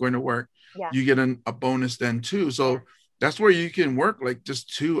people going to work, Yeah. you get a bonus then too. So Yeah. that's where you can work like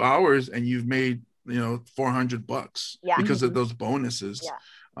just 2 hours and you've made $400 Yeah. because of those bonuses.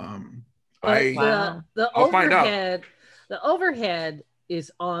 Yeah. But Wow. the I'll find out. overhead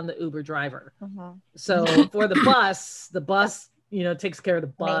is on the Uber driver. Mhm. So for the bus takes care of the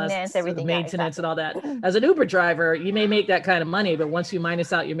bus, Maintenance, the everything, yeah, maintenance and all that. As an Uber driver, you may make that kind of money, but once you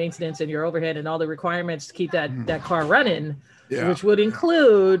minus out your maintenance and your overhead and all the requirements to keep that car running, Yeah. which would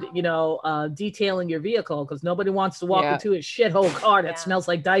include, detailing your vehicle, because nobody wants to walk Yeah. into a shithole car that Yeah. smells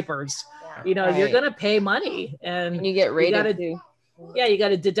like diapers. Yeah. You're Right. gonna pay money, and And you get rated gotta- too. you got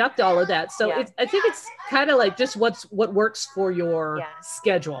to deduct all of that. So Yeah. I think it's kind of like just what works for your Yeah.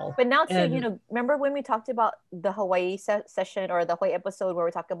 schedule. But now, too, And- remember when we talked about the Hawaii session or the Hawaii episode where we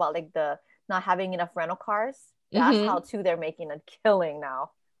talked about like the not having enough rental cars? That's Mhm. how, too, they're making a killing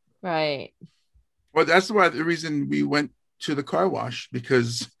now. Right. Well, that's why the reason we went to the car wash,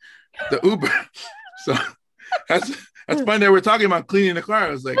 because the Uber. So that's funny that we're talking about cleaning the car. I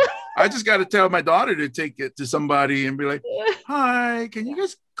was like, I just got to tell my daughter to take it to somebody and be like, "Hi, can you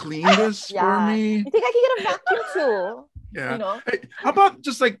guys clean this for Yeah. me?" You think I can get a vacuum too? Yeah. You know, Hey, how about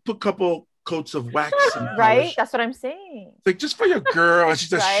just like put a couple coats of wax and right? polish? That's what I'm saying. Like just for your girl, and she's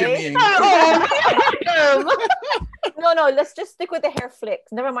just Right? shimmying. Oh, No, let's just stick with the hair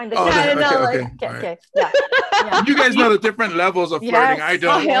flicks. Never mind the Oh, hair. okay, No, okay, like, all right. okay. Yeah. Yeah. You guys know the different levels of flirting. Yes. I oh,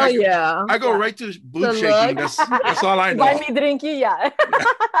 don't. hell yeah. I go Yeah. right to boob The shaking. look. That's all I Buy know. me drinky, yeah.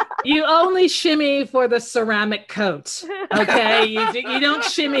 You only shimmy for the ceramic coat. Okay, you don't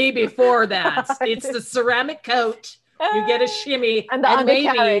shimmy before that. It's the ceramic coat. You get a shimmy And the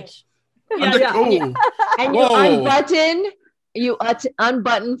undercarriage. Oh, And you Whoa.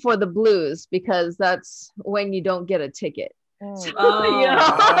 unbutton for the blues because that's when you don't get a ticket. Mm. Oh.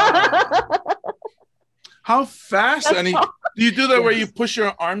 Yeah. how fast? That's And all. do you do that where you push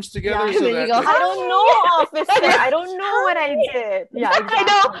your arms together? Yeah, so there that you go. I don't know, officer. I don't know what I did. Yeah, exactly. I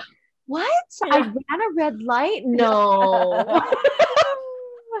know. What? I Yeah. ran a red light? No.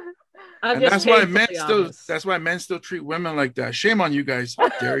 I'm and just that's why painfully honest. that's why men still treat women like that. Shame on you guys. How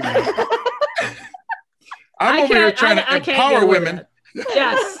dare you? I'm over here trying to I can't empower get with women. it.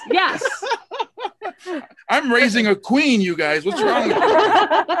 Yes. I'm raising a queen, you guys. What's wrong with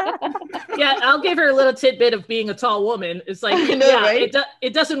you? Yeah, I'll give her a little tidbit of being a tall woman. It's like, I know, right?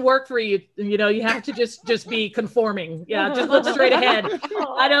 it doesn't work for you. You have to just be conforming. Yeah, just look straight ahead.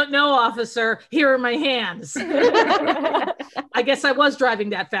 I don't know, officer. Here are my hands. I guess I was driving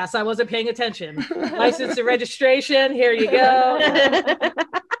that fast. I wasn't paying attention. License and registration. Here you go.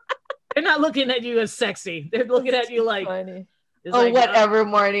 They're not looking at you as sexy. They're looking at you like, Funny. it's Oh, like, whatever,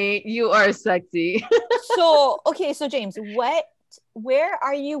 Marnie. You are sexy. So, okay, so James, where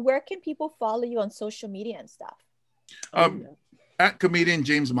can people follow you on social media and stuff? And At comedian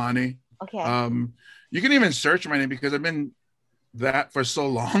James Money. Okay. You can even search my name because I've been that for so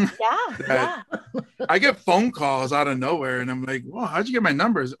long. Yeah. I get phone calls out of nowhere, and I'm like, "Well, how'd you get my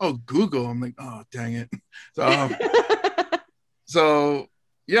numbers?" Oh, Google. I'm like, "Oh, dang it." So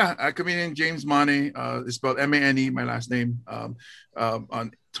yeah, at comedian James Money. It's spelled Mane, my last name.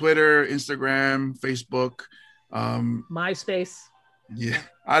 On Twitter, Instagram, Facebook, MySpace. Yeah,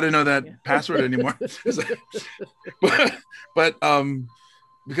 I don't know that password anymore. but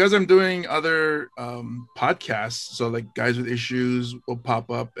because I'm doing other podcasts, so like Guys with Issues will pop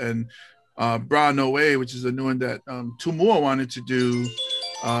up, and Bra No Way, which is a new one that Tumua wanted to do,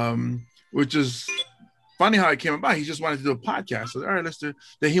 which is funny how it came about. He just wanted to do a podcast. So all right, let's do.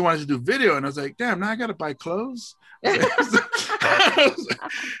 Then he wanted to do video, and I was like, damn, now I gotta buy clothes. I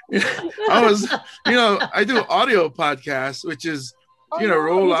do audio podcasts, which is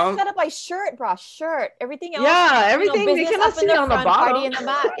roll you out. just gotta buy shirt, bra, shirt. Everything else. Yeah, everything you cannot see on the bottom. Party in the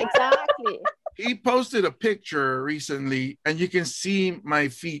back. Exactly. He posted a picture recently, and you can see my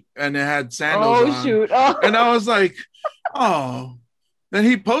feet, and it had sandals on. Shoot! Oh. And I was like, oh. Then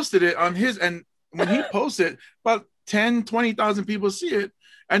he posted it on his, and when he posted, about 10,000-20,000 people see it,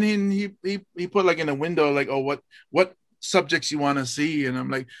 and he put like in a window, like, oh, what subjects you want to see, and I'm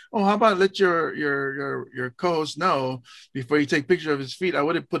like, oh, how about let your co-host know before you take picture of his feet. I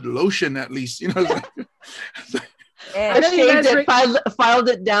would have put lotion at least, I shaved it, filed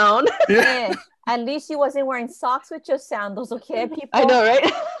it down. Yeah. At least you wasn't wearing socks with your sandals, okay, people? I know,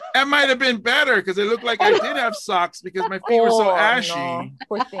 right? That might have been better because it looked like I did have socks because my feet were so ashy. No.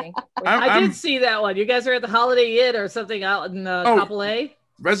 Poor thing. I did see that one. You guys are at the Holiday Inn or something out in Kapolei?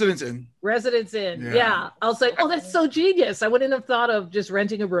 Residence Inn. Yeah. I was like, oh, that's so genius. I wouldn't have thought of just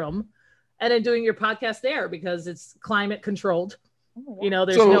renting a room and then doing your podcast there because it's climate controlled.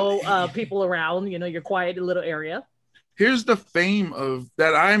 There's no people around, you're quiet in a little area. Here's the fame of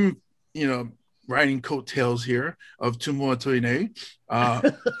that I'm, riding coattails here of Tumua Tuine.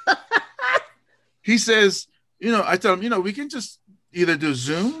 He says, I tell him, we can just either do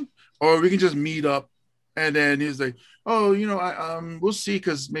Zoom or we can just meet up. And then he's like, oh, we'll see,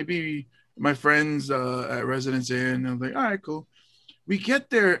 because maybe my friends at Residence Inn. I'm like, all right, cool. We get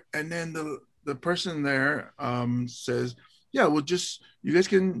there, and then the person there says, yeah, you guys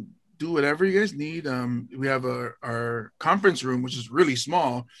can do whatever you guys need. We have our conference room, which is really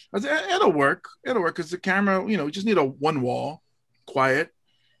small. I said, it'll work because the camera, we just need one wall, quiet.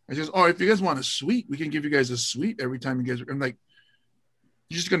 And she goes, oh, if you guys want a suite, we can give you guys a suite every time you guys. I'm like,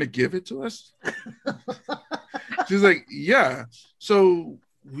 you're just gonna give it to us? She's like, yeah. So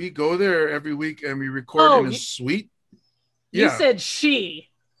we go there every week and we record in a suite. You said she.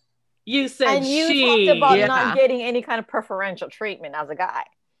 You said and you she. talked about not getting any kind of preferential treatment as a guy.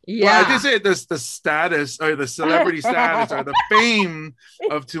 Yeah, well, I did say the status or the celebrity status or the fame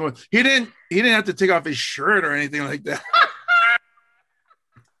of Tumua. He didn't have to take off his shirt or anything like that.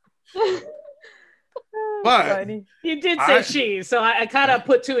 But you did say she, so I kind of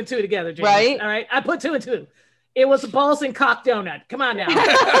put two and two together, James. Right? All right, I put two and two. It was a balls and cock donut. Come on now.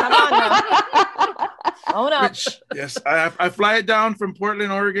 Come on now. Own up. Yes, I fly it down from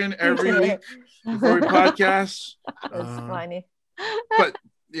Portland, Oregon every week before we podcast. That's funny. But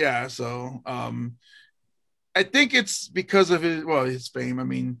yeah, so I think it's because of his fame. I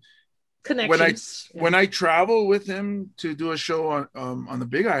mean, connections. When I travel with him to do a show on the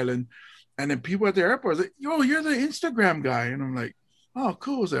Big Island, and then people at the airport are like, yo, you're the Instagram guy. And I'm like, oh,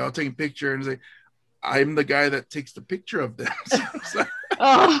 cool. So I'll take a picture and say, I'm the guy that takes the picture of them.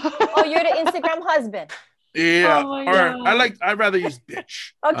 Oh, you're the Instagram husband. Yeah. Oh I'd rather use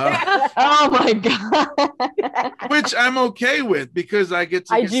bitch. Okay. Oh my God. Which I'm okay with because I get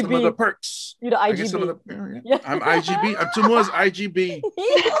to get some of the perks. You're the IGB. I get some of the, I'm IGB. I'm Tumua's IGB.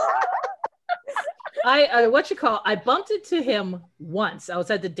 I bumped into him once. I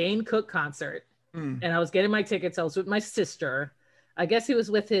was at the Dane Cook concert and I was getting my tickets. I was with my sister. I guess he was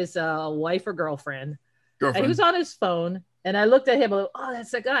with his wife or girlfriend. And he was on his phone and I looked at him. Like, oh,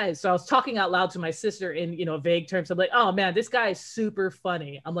 that's that guy. So I was talking out loud to my sister in, vague terms. I'm like, oh man, this guy is super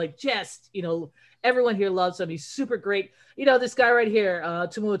funny. I'm like, just, everyone here loves him. He's super great. This guy right here,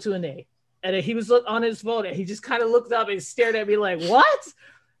 Tumua Tuine. And he was on his phone and he just kind of looked up and stared at me like, what?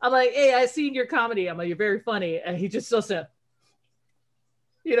 I'm like, hey, I seen your comedy. I'm like, you're very funny. And he just still said,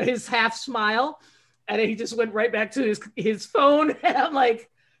 his half smile. And then he just went right back to his phone. And I'm like,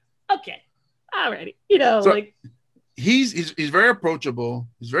 okay, alrighty. He's very approachable.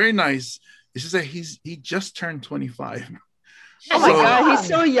 He's very nice. It's just that he just turned 25. Oh my God, he's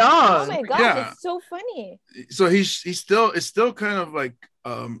so young. Oh my God, it's so funny. So it's still kind of like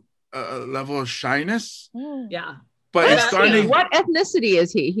a level of shyness. Yeah. but he's starting. What ethnicity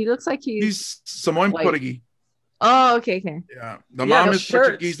is he? He looks like He's Samoan white. Portuguese. Oh, okay. Yeah, the Yeah, mom the is shirts.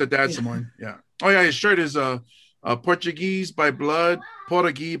 Portuguese, the dad's Samoan. Yeah. Oh yeah, his shirt is Portuguese by blood,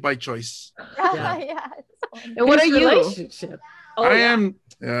 Portuguese by choice. Yeah. Yeah. And what are His you? relationship. Oh, I yeah. am.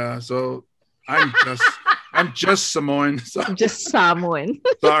 Yeah. So I'm just Samoan. So I'm just Samoan.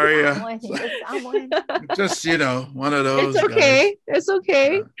 sorry. Someone. Just one of those. It's okay. It's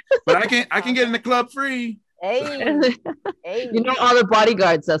okay. But I can get in the club free. Hey. Hey. You know all the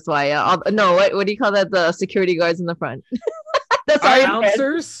bodyguards. That's why. No, what do you call that? The security guards in the front. That's all.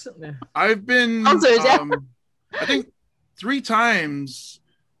 Bouncers. I've been. Bouncers, yeah. I think 3 times.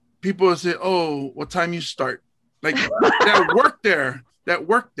 People say, "Oh, what time you start?" Like that work there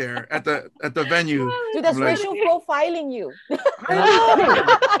at the venue. Dude, that's I'm like, racial profiling you.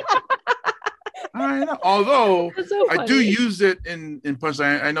 I know. Although That's so I do funny. use it in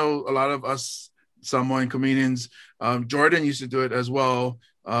punchline. I know a lot of us Samoan comedians. Jordan used to do it as well.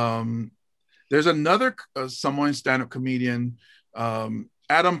 There's another Samoan stand-up comedian,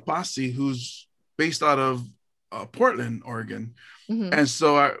 Adam Pasi, who's based out of Portland, Oregon. Mhm. And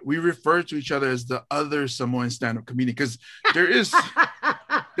so we refer to each other as the other Samoan stand-up comedian because there's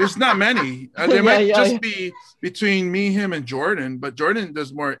not many. There might just be between me, him, and Jordan. But Jordan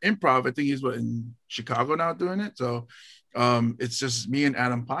does more improv. I think he's in Chicago now doing it. So it's just me and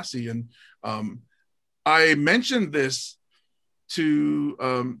Adam Pasi. And I mentioned this to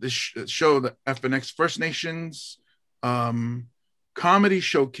the show, the FNX First Nations comedy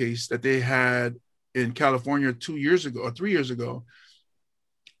showcase that they had in California 2 years ago or 3 years ago.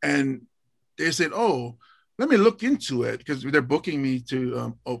 And they said, "Oh, let me look into it," because they're booking me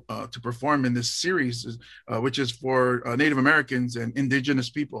to perform in this series, which is for Native Americans and Indigenous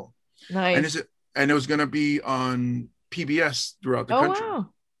people. Nice. And it was going to be on PBS throughout the country.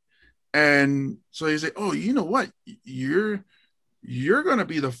 Wow. And so they say, "Oh, you know what? You're going to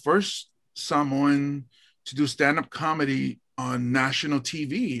be the first Samoan to do stand-up comedy on national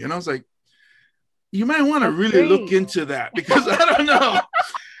TV." And I was like, you might want to really look into that because I don't know.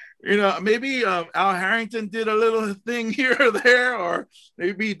 Maybe Al Harrington did a little thing here or there, or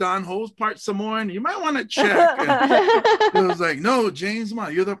maybe Don Ho's part Samoan. You might want to check. And it was like, "No, James,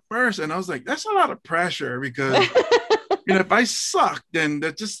 you're the first." And I was like, that's a lot of pressure because, if I suck, then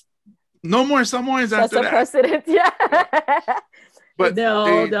that's just no more Samoans That's after a that. precedent. Yeah. But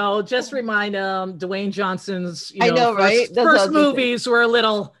no, just remind Dwayne Johnson's I know, right? That's what I was first gonna movies were a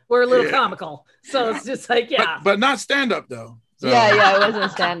little comical. So it's just like, but not stand up though. So. Yeah, it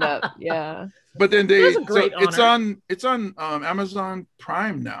wasn't stand up. Yeah. But then was a great it's on Amazon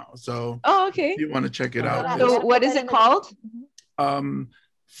Prime now. So Oh, okay. if you want to check it out. So what is it called?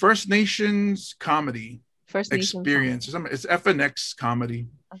 First Nations Comedy First Nations Experience. It's FNX Comedy.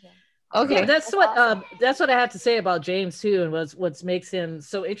 Okay. Yeah, that's what I have to say about James too, and what makes him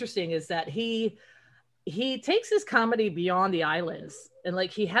so interesting is that he takes his comedy beyond the islands, and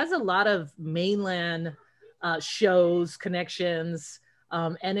like he has a lot of mainland shows, connections,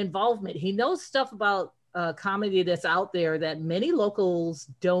 and involvement. He knows stuff about comedy that's out there that many locals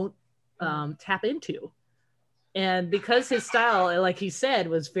don't tap into, and because his style, like he said,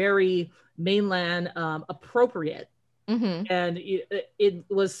 was very mainland appropriate. Mm-hmm. And it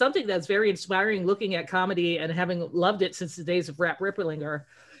was something that's very inspiring looking at comedy and having loved it since the days of Rap Ripplinger,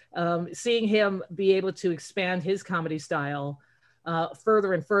 seeing him be able to expand his comedy style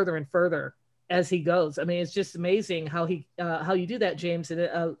further and further and further as he goes. I mean, it's just amazing how you do that, James.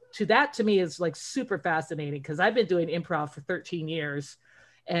 And to me is like super fascinating because I've been doing improv for 13 years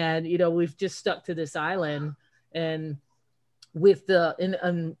and, we've just stuck to this island, and with the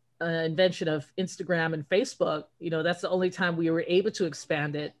invention of Instagram and Facebook, that's the only time we were able to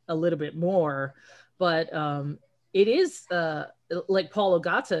expand it a little bit more. But it is like Paul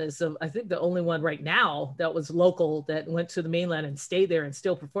Ogata is, I think, the only one right now that was local that went to the mainland and stayed there and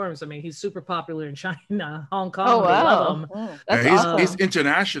still performs. I mean, he's super popular in China, Hong Kong. Oh, They wow. love him. That's he's, awesome. he's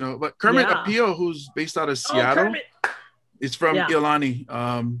international. But Kermit Yeah. Apio, who's based out of Seattle, Kermit. is from Yeah. Ilani.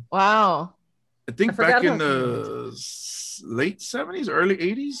 Wow. I think I forgot back in about the late 70s, early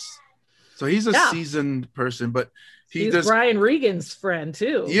 80s. So he's a Yeah. seasoned person, but he He's does. Brian Regan's friend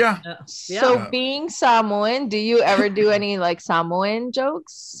too. Yeah. So being Samoan, do you ever do any like Samoan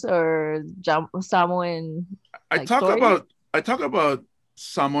jokes or Samoan? I talk about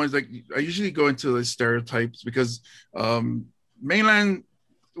Samoans. Like I usually go into the stereotypes because mainland,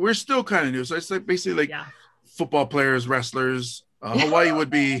 we're still kind of new. So it's like basically like football players, wrestlers. Hawaii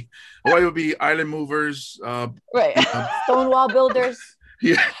would be island movers. Right. Stonewall builders.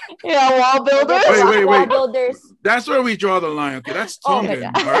 Yeah. Yeah, wall builders. Wait. Wall builders. That's where we draw the line. Okay, that's Tongan.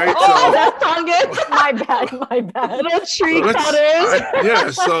 yeah. All right. Oh, So that's Tongan. My bad. Little tree so let's- cutters. yeah.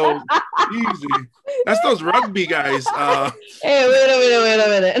 So easy. That's those rugby guys. Hey, wait a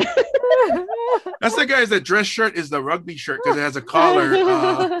minute. That's the guys that dress shirt is the rugby shirt because it has a collar.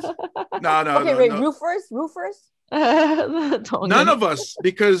 No. Okay, wait, roofers. Tongan. None of us,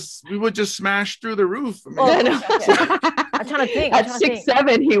 because we would just smash through the roof. I mean, Oh, okay. I'm trying to think. At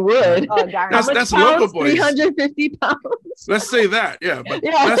 6'7", he would. Oh, darn. That's local boys. 350 pounds. Let's say that, yeah. But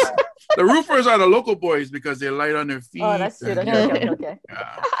Yeah. the roofers are the local boys because they're light on their feet. Oh, that's true. and, Okay.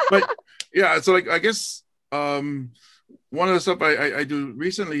 yeah. But yeah, so like I guess one of the stuff I do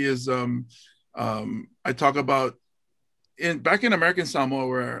recently is I talk about back in American Samoa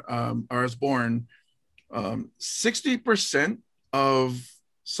where I was born, 60% of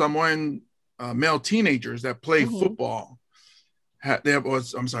Samoan male teenagers that play football they have a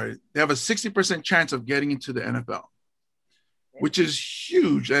 60% chance of getting into the NFL, which is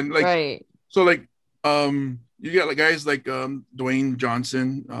huge. And like Right. so like you got like guys like Dwayne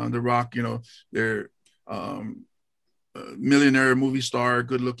Johnson, The Rock, you know, they're millionaire movie star,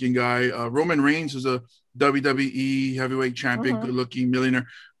 good looking guy. Roman Reigns is a WWE heavyweight champion, good looking millionaire.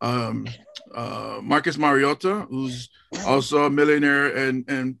 Marcus Mariota, who's also a millionaire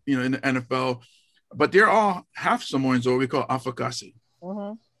and you know in the NFL, but they're all half Samoans, or we call Afakasi.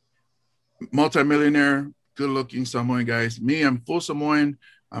 Multi-millionaire, good looking Samoan guys. Me, I'm full Samoan.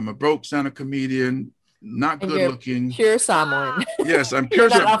 I'm a broke stand-up comedian, not And good you're looking. Pure Samoan. Yes, I'm pure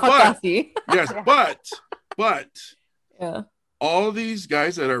Samoan. But Yeah. all these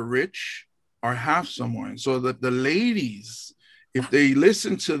guys that are rich are half Samoan. So that the ladies, if they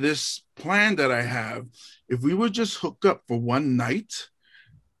listen to this plan that I have, if we would just hook up for one night,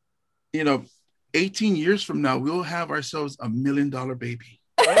 you know, 18 years from now, we'll have ourselves $1 million baby.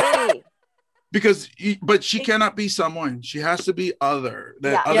 Hey. But she cannot be Samoan. She has to be other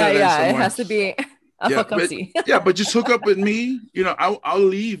than Yeah. Samoan. It has to be Afakasi. But just hook up with me. You know, I'll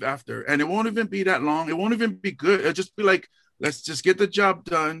leave after, and it won't even be that long. It won't even be good. It'll just be like, let's just get the job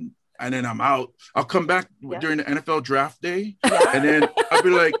done, and then I'm out. I'll come back during the NFL draft day, and then I'll be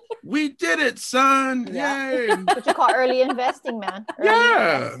like, "We did it, son! Yay!" What you call early investing, man.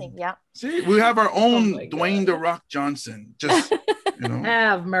 Investing. Yeah. See, we have our own my Dwayne "The Rock" Johnson. Just you know,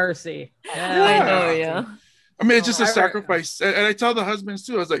 Have mercy. I know, yeah. I mean, it's just a I re- sacrifice, and I tell the husbands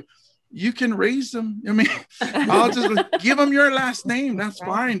too. I was like, you can raise them. I mean, I'll just give them your last name. That's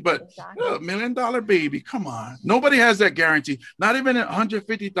fine. But Exactly. $1 million baby, come on. Nobody has that guarantee. Not even a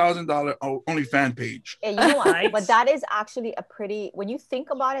 $150,000 only fan page. Yeah, you know what? Right. But that is actually a pretty, when you think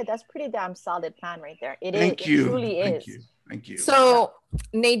about it, that's pretty damn solid plan right there. It Thank is. you. It truly is. Thank you. So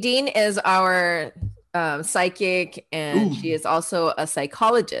Nadine is our psychic, and Ooh. she is also a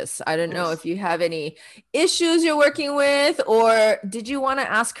psychologist. I don't know if you have any issues you're working with, or did you want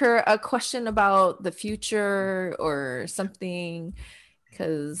to ask her a question about the future or something?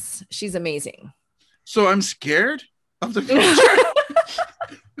 Because she's amazing. So I'm scared of the future.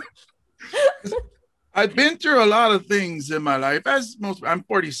 I've been through a lot of things in my life. I'm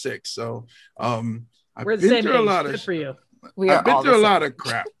 46, so I've We're the been same through a age. lot Good of for you. We I've been all through a the lot of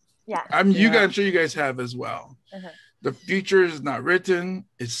crap. Yeah. I'm sure you guys have as well. Uh-huh. The future is not written.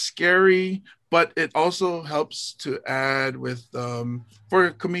 It's scary, but it also helps to add with for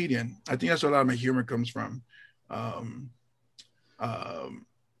a comedian. I think that's where a lot of my humor comes from.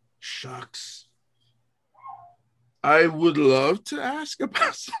 Shucks. I would love to ask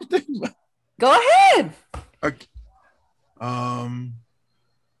about something. But, Go ahead.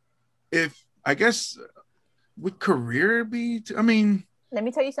 if I guess would career be? I mean, Let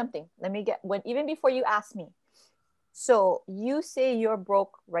me tell you something. Even before you ask me. So you say you're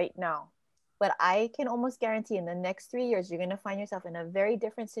broke right now, but I can almost guarantee in the next 3 years, you're going to find yourself in a very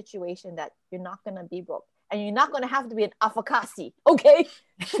different situation that you're not going to be broke. And you're not going to have to be an afakasi, okay,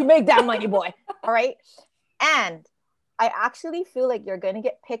 to make that money, boy. All right. And I actually feel like you're going to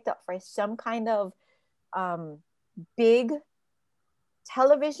get picked up for some kind of big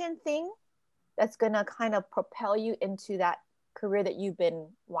television thing that's going to kind of propel you into that career that you've been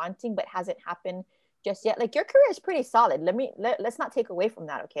wanting but hasn't happened just yet. Like, your career is pretty solid. Let's not take away from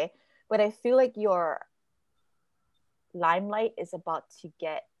that, okay? But I feel like your limelight is about to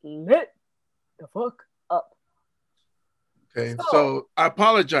get lit the fuck up. okay. So I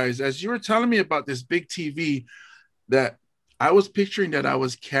apologize. As you were telling me about this big TV, that I was picturing that I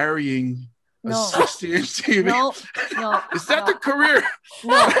was carrying a No. 60-inch TV. No. Is that no. the career?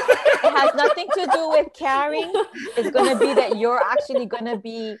 No, it has nothing to do with carrying. It's going to be that you're actually going to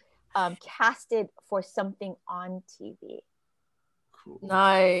be casted for something on TV. Cool.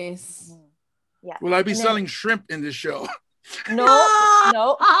 Nice. Yeah. Will I be And then- selling shrimp in this show? No,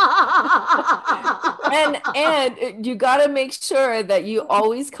 no. And you got to make sure that you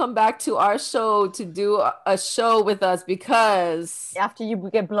always come back to our show to do a show with us, because After you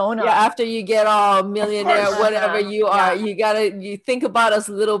get blown up. after you get all millionaire, course. whatever you are, Yeah. you think about us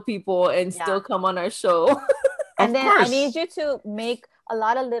little people and Yeah. still come on our show. And then I course. need you to make a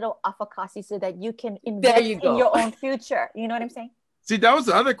lot of little afakasi so that you can There invest you in go. your own future. You know what I'm saying? See, that was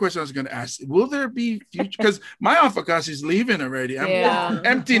the other question I was going to ask. Will there be future? Because my Afakasi is leaving already. I'm Yeah.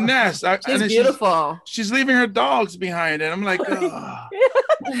 empty nest. And She's then beautiful. She's leaving her dogs behind, and I'm like,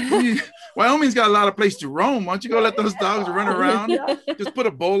 Wyoming's got a lot of place to roam. Why don't you go let those dogs run around? Just put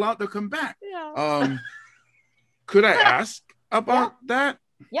a bowl out, they'll come back. Yeah. Could I ask about that?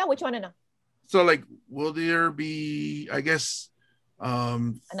 Yeah, which one to know? So, like, will there be, I guess,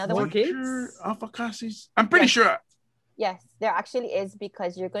 Another one? future Afakasis? I'm pretty sure. Yes, there actually is,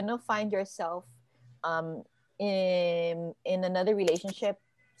 because you're gonna find yourself in another relationship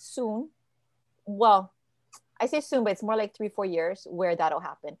soon. Well, I say soon, but it's more like 3-4 years where that'll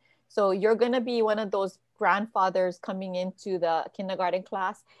happen. So you're gonna be one of those grandfathers coming into the kindergarten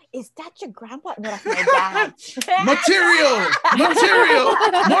class. Is that your grandpa? No, that's my dad.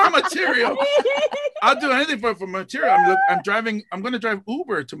 More material. I'll do anything for material. I'm going to drive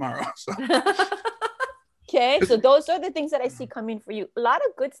Uber tomorrow. So. Okay, so those are the things that I see coming for you. A lot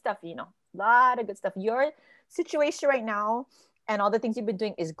of good stuff, a lot of good stuff. Your situation right now and all the things you've been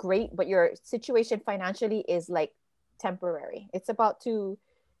doing is great, but your situation financially is like temporary. It's about to,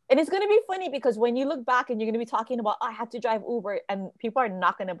 and it's going to be funny because when you look back and you're going to be talking about, I have to drive Uber, and people are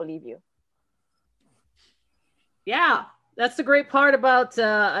not going to believe you. Yeah, that's the great part about,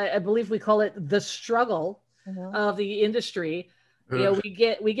 I believe we call it the struggle of the industry. You know,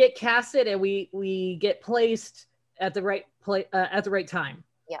 we get casted and we get placed at the right place at the right time.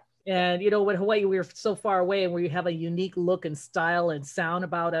 Yeah. And when Hawaii, we were so far away and we have a unique look and style and sound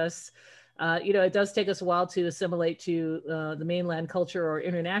about us. It does take us a while to assimilate to the mainland culture or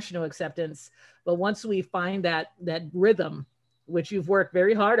international acceptance. But once we find that rhythm, which you've worked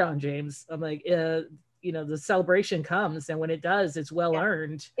very hard on, James, I'm like, the celebration comes, and when it does, it's well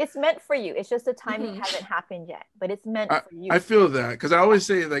earned. It's meant for you. It's just the timing hasn't happened yet, but it's meant for you. I feel that, because I always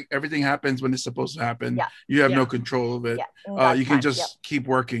say, like, everything happens when it's supposed to happen. Yeah. You have no control of it. Yeah. You can just keep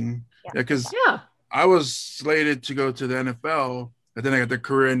working. Because I was slated to go to the NFL, and then I got the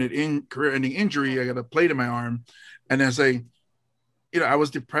career-ending injury. I got a plate in my arm, and as I was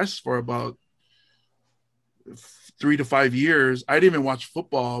depressed for about 3 to 5 years. I didn't even watch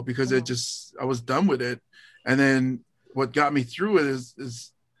football because I was done with it. And then what got me through it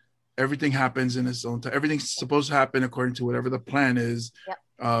is everything happens in its own time. Everything's supposed to happen according to whatever the plan is. Yep.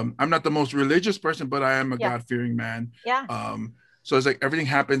 I'm not the most religious person, but I am a God-fearing man. Yeah. So it's like everything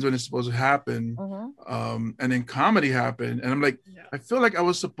happens when it's supposed to happen. And then comedy happened. And I'm like, I feel like I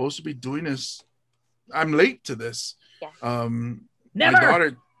was supposed to be doing this. I'm late to this. Yeah.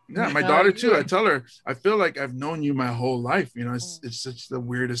 Never. My daughter too. I tell her, I feel like I've known you my whole life. It's such the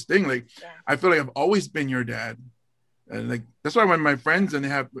weirdest thing. Like, I feel like I've always been your dad. And like, that's why when my friends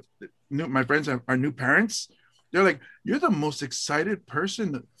are new parents, they're like, you're the most excited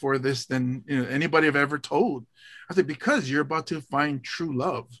person for this than anybody I've ever told. I said, because you're about to find true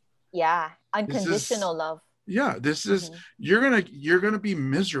love. Yeah. Unconditional love. Yeah. This is, you're going to be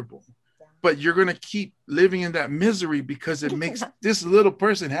miserable. But you're going to keep living in that misery because it makes this little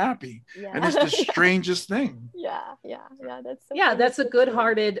person happy. Yeah. And it's the strangest thing. Yeah. That's so that's a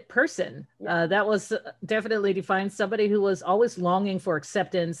good-hearted person. Yeah. That was definitely defined somebody who was always longing for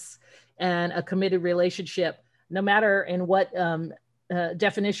acceptance and a committed relationship, no matter in what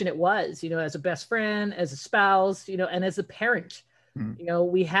definition it was, as a best friend, as a spouse, and as a parent.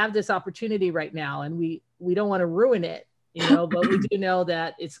 We have this opportunity right now, and we don't want to ruin it. But we do know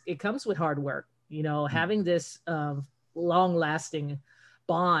that it comes with hard work, having this long-lasting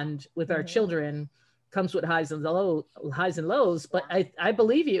bond with our children comes with highs and lows. But I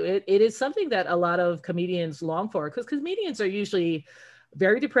believe you, it is something that a lot of comedians long for, because comedians are usually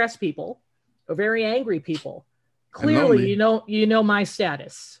very depressed people or very angry people. Clearly, you know my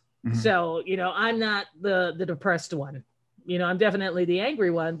status. So, I'm not the depressed one, I'm definitely the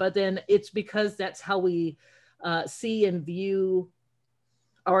angry one, but then it's because that's how we see and view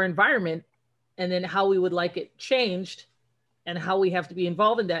our environment, and then how we would like it changed and how we have to be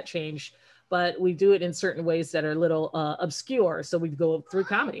involved in that change. But we do it in certain ways that are a little obscure. So we go through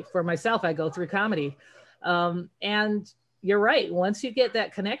comedy. For myself, I go through comedy. And you're right. Once you get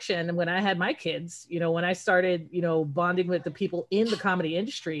that connection, and when I had my kids, when I started, bonding with the people in the comedy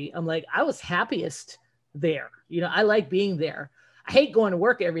industry, I'm like, I was happiest there. I like being there. I hate going to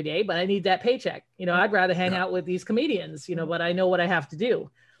work every day, but I need that paycheck. You know, I'd rather hang out with these comedians, you know, but I know what I have to do.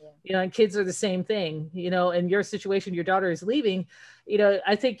 You know, and kids are the same thing, you know, in your situation, your daughter is leaving, you know,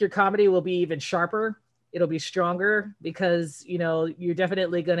 I think your comedy will be even sharper. It'll be stronger because, you know, you're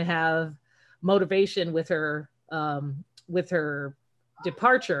definitely going to have motivation with her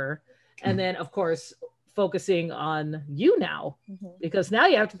departure. And then of course, focusing on you now, because now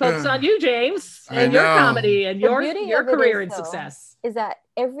you have to focus on you, James, and your comedy and your career and success. Is that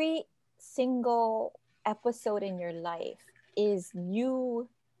every single episode in your life is new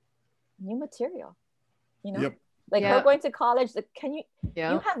material, you know? Like her going to college,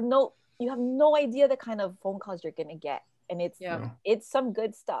 you have no idea the kind of phone calls you're gonna get, and it's some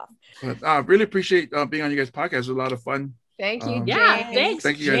good stuff. But I really appreciate being on you guys' podcast. It was a lot of fun. Thank you, James. Yeah, thanks.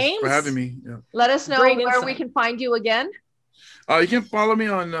 Thank you guys James. for having me. Let us know Great where insight. we can find you again. You can follow me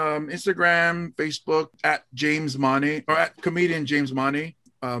on Instagram, Facebook at James Money or at comedian James Money.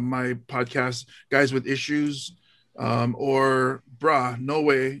 My podcast, Guys with Issues, or Bra No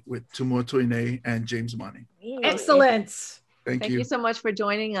Way with Tumo Toine and James Money. Excellent. Thank you so much for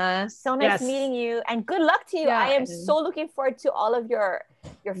joining us. So nice meeting you, and good luck to you. I am so looking forward to all of your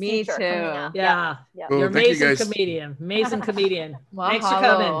Me future too. coming up. Yeah. Cool. You're Thank you, amazing guys. comedian. Amazing comedian. Thanks for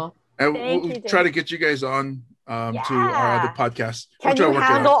Mahalo. coming. And we'll try to get you guys on to our other podcast. Can We'll you try to work it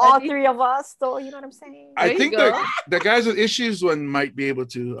handle out. all three of us though? You know what I'm saying? I think the Guys with Issues one might be able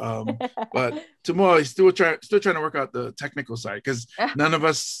to, but tomorrow he's still trying to work out the technical side because none of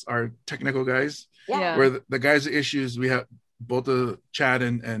us are technical guys. Yeah. Where the Guys with Issues, we have both Chad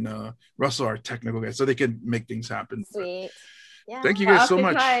and Russell are technical guys, so they can make things happen. Sweet. Yeah. Thank you guys so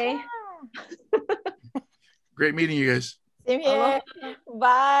much. Try. Great meeting you guys. Same here.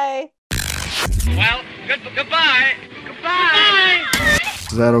 Bye. Well, goodbye. Goodbye.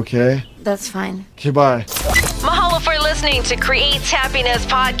 Is that okay? That's fine. Okay, bye. Mahalo for listening to Creates Happiness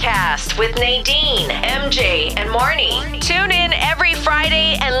Podcast with Nadine, MJ, and Marnie. Tune in every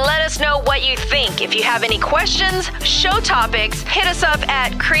Friday and let us know what you think. If you have any questions, show topics, hit us up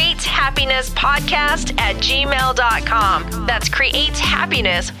at createshappinesspodcast@gmail.com. That's Creates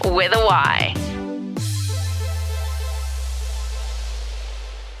Happiness with a Y.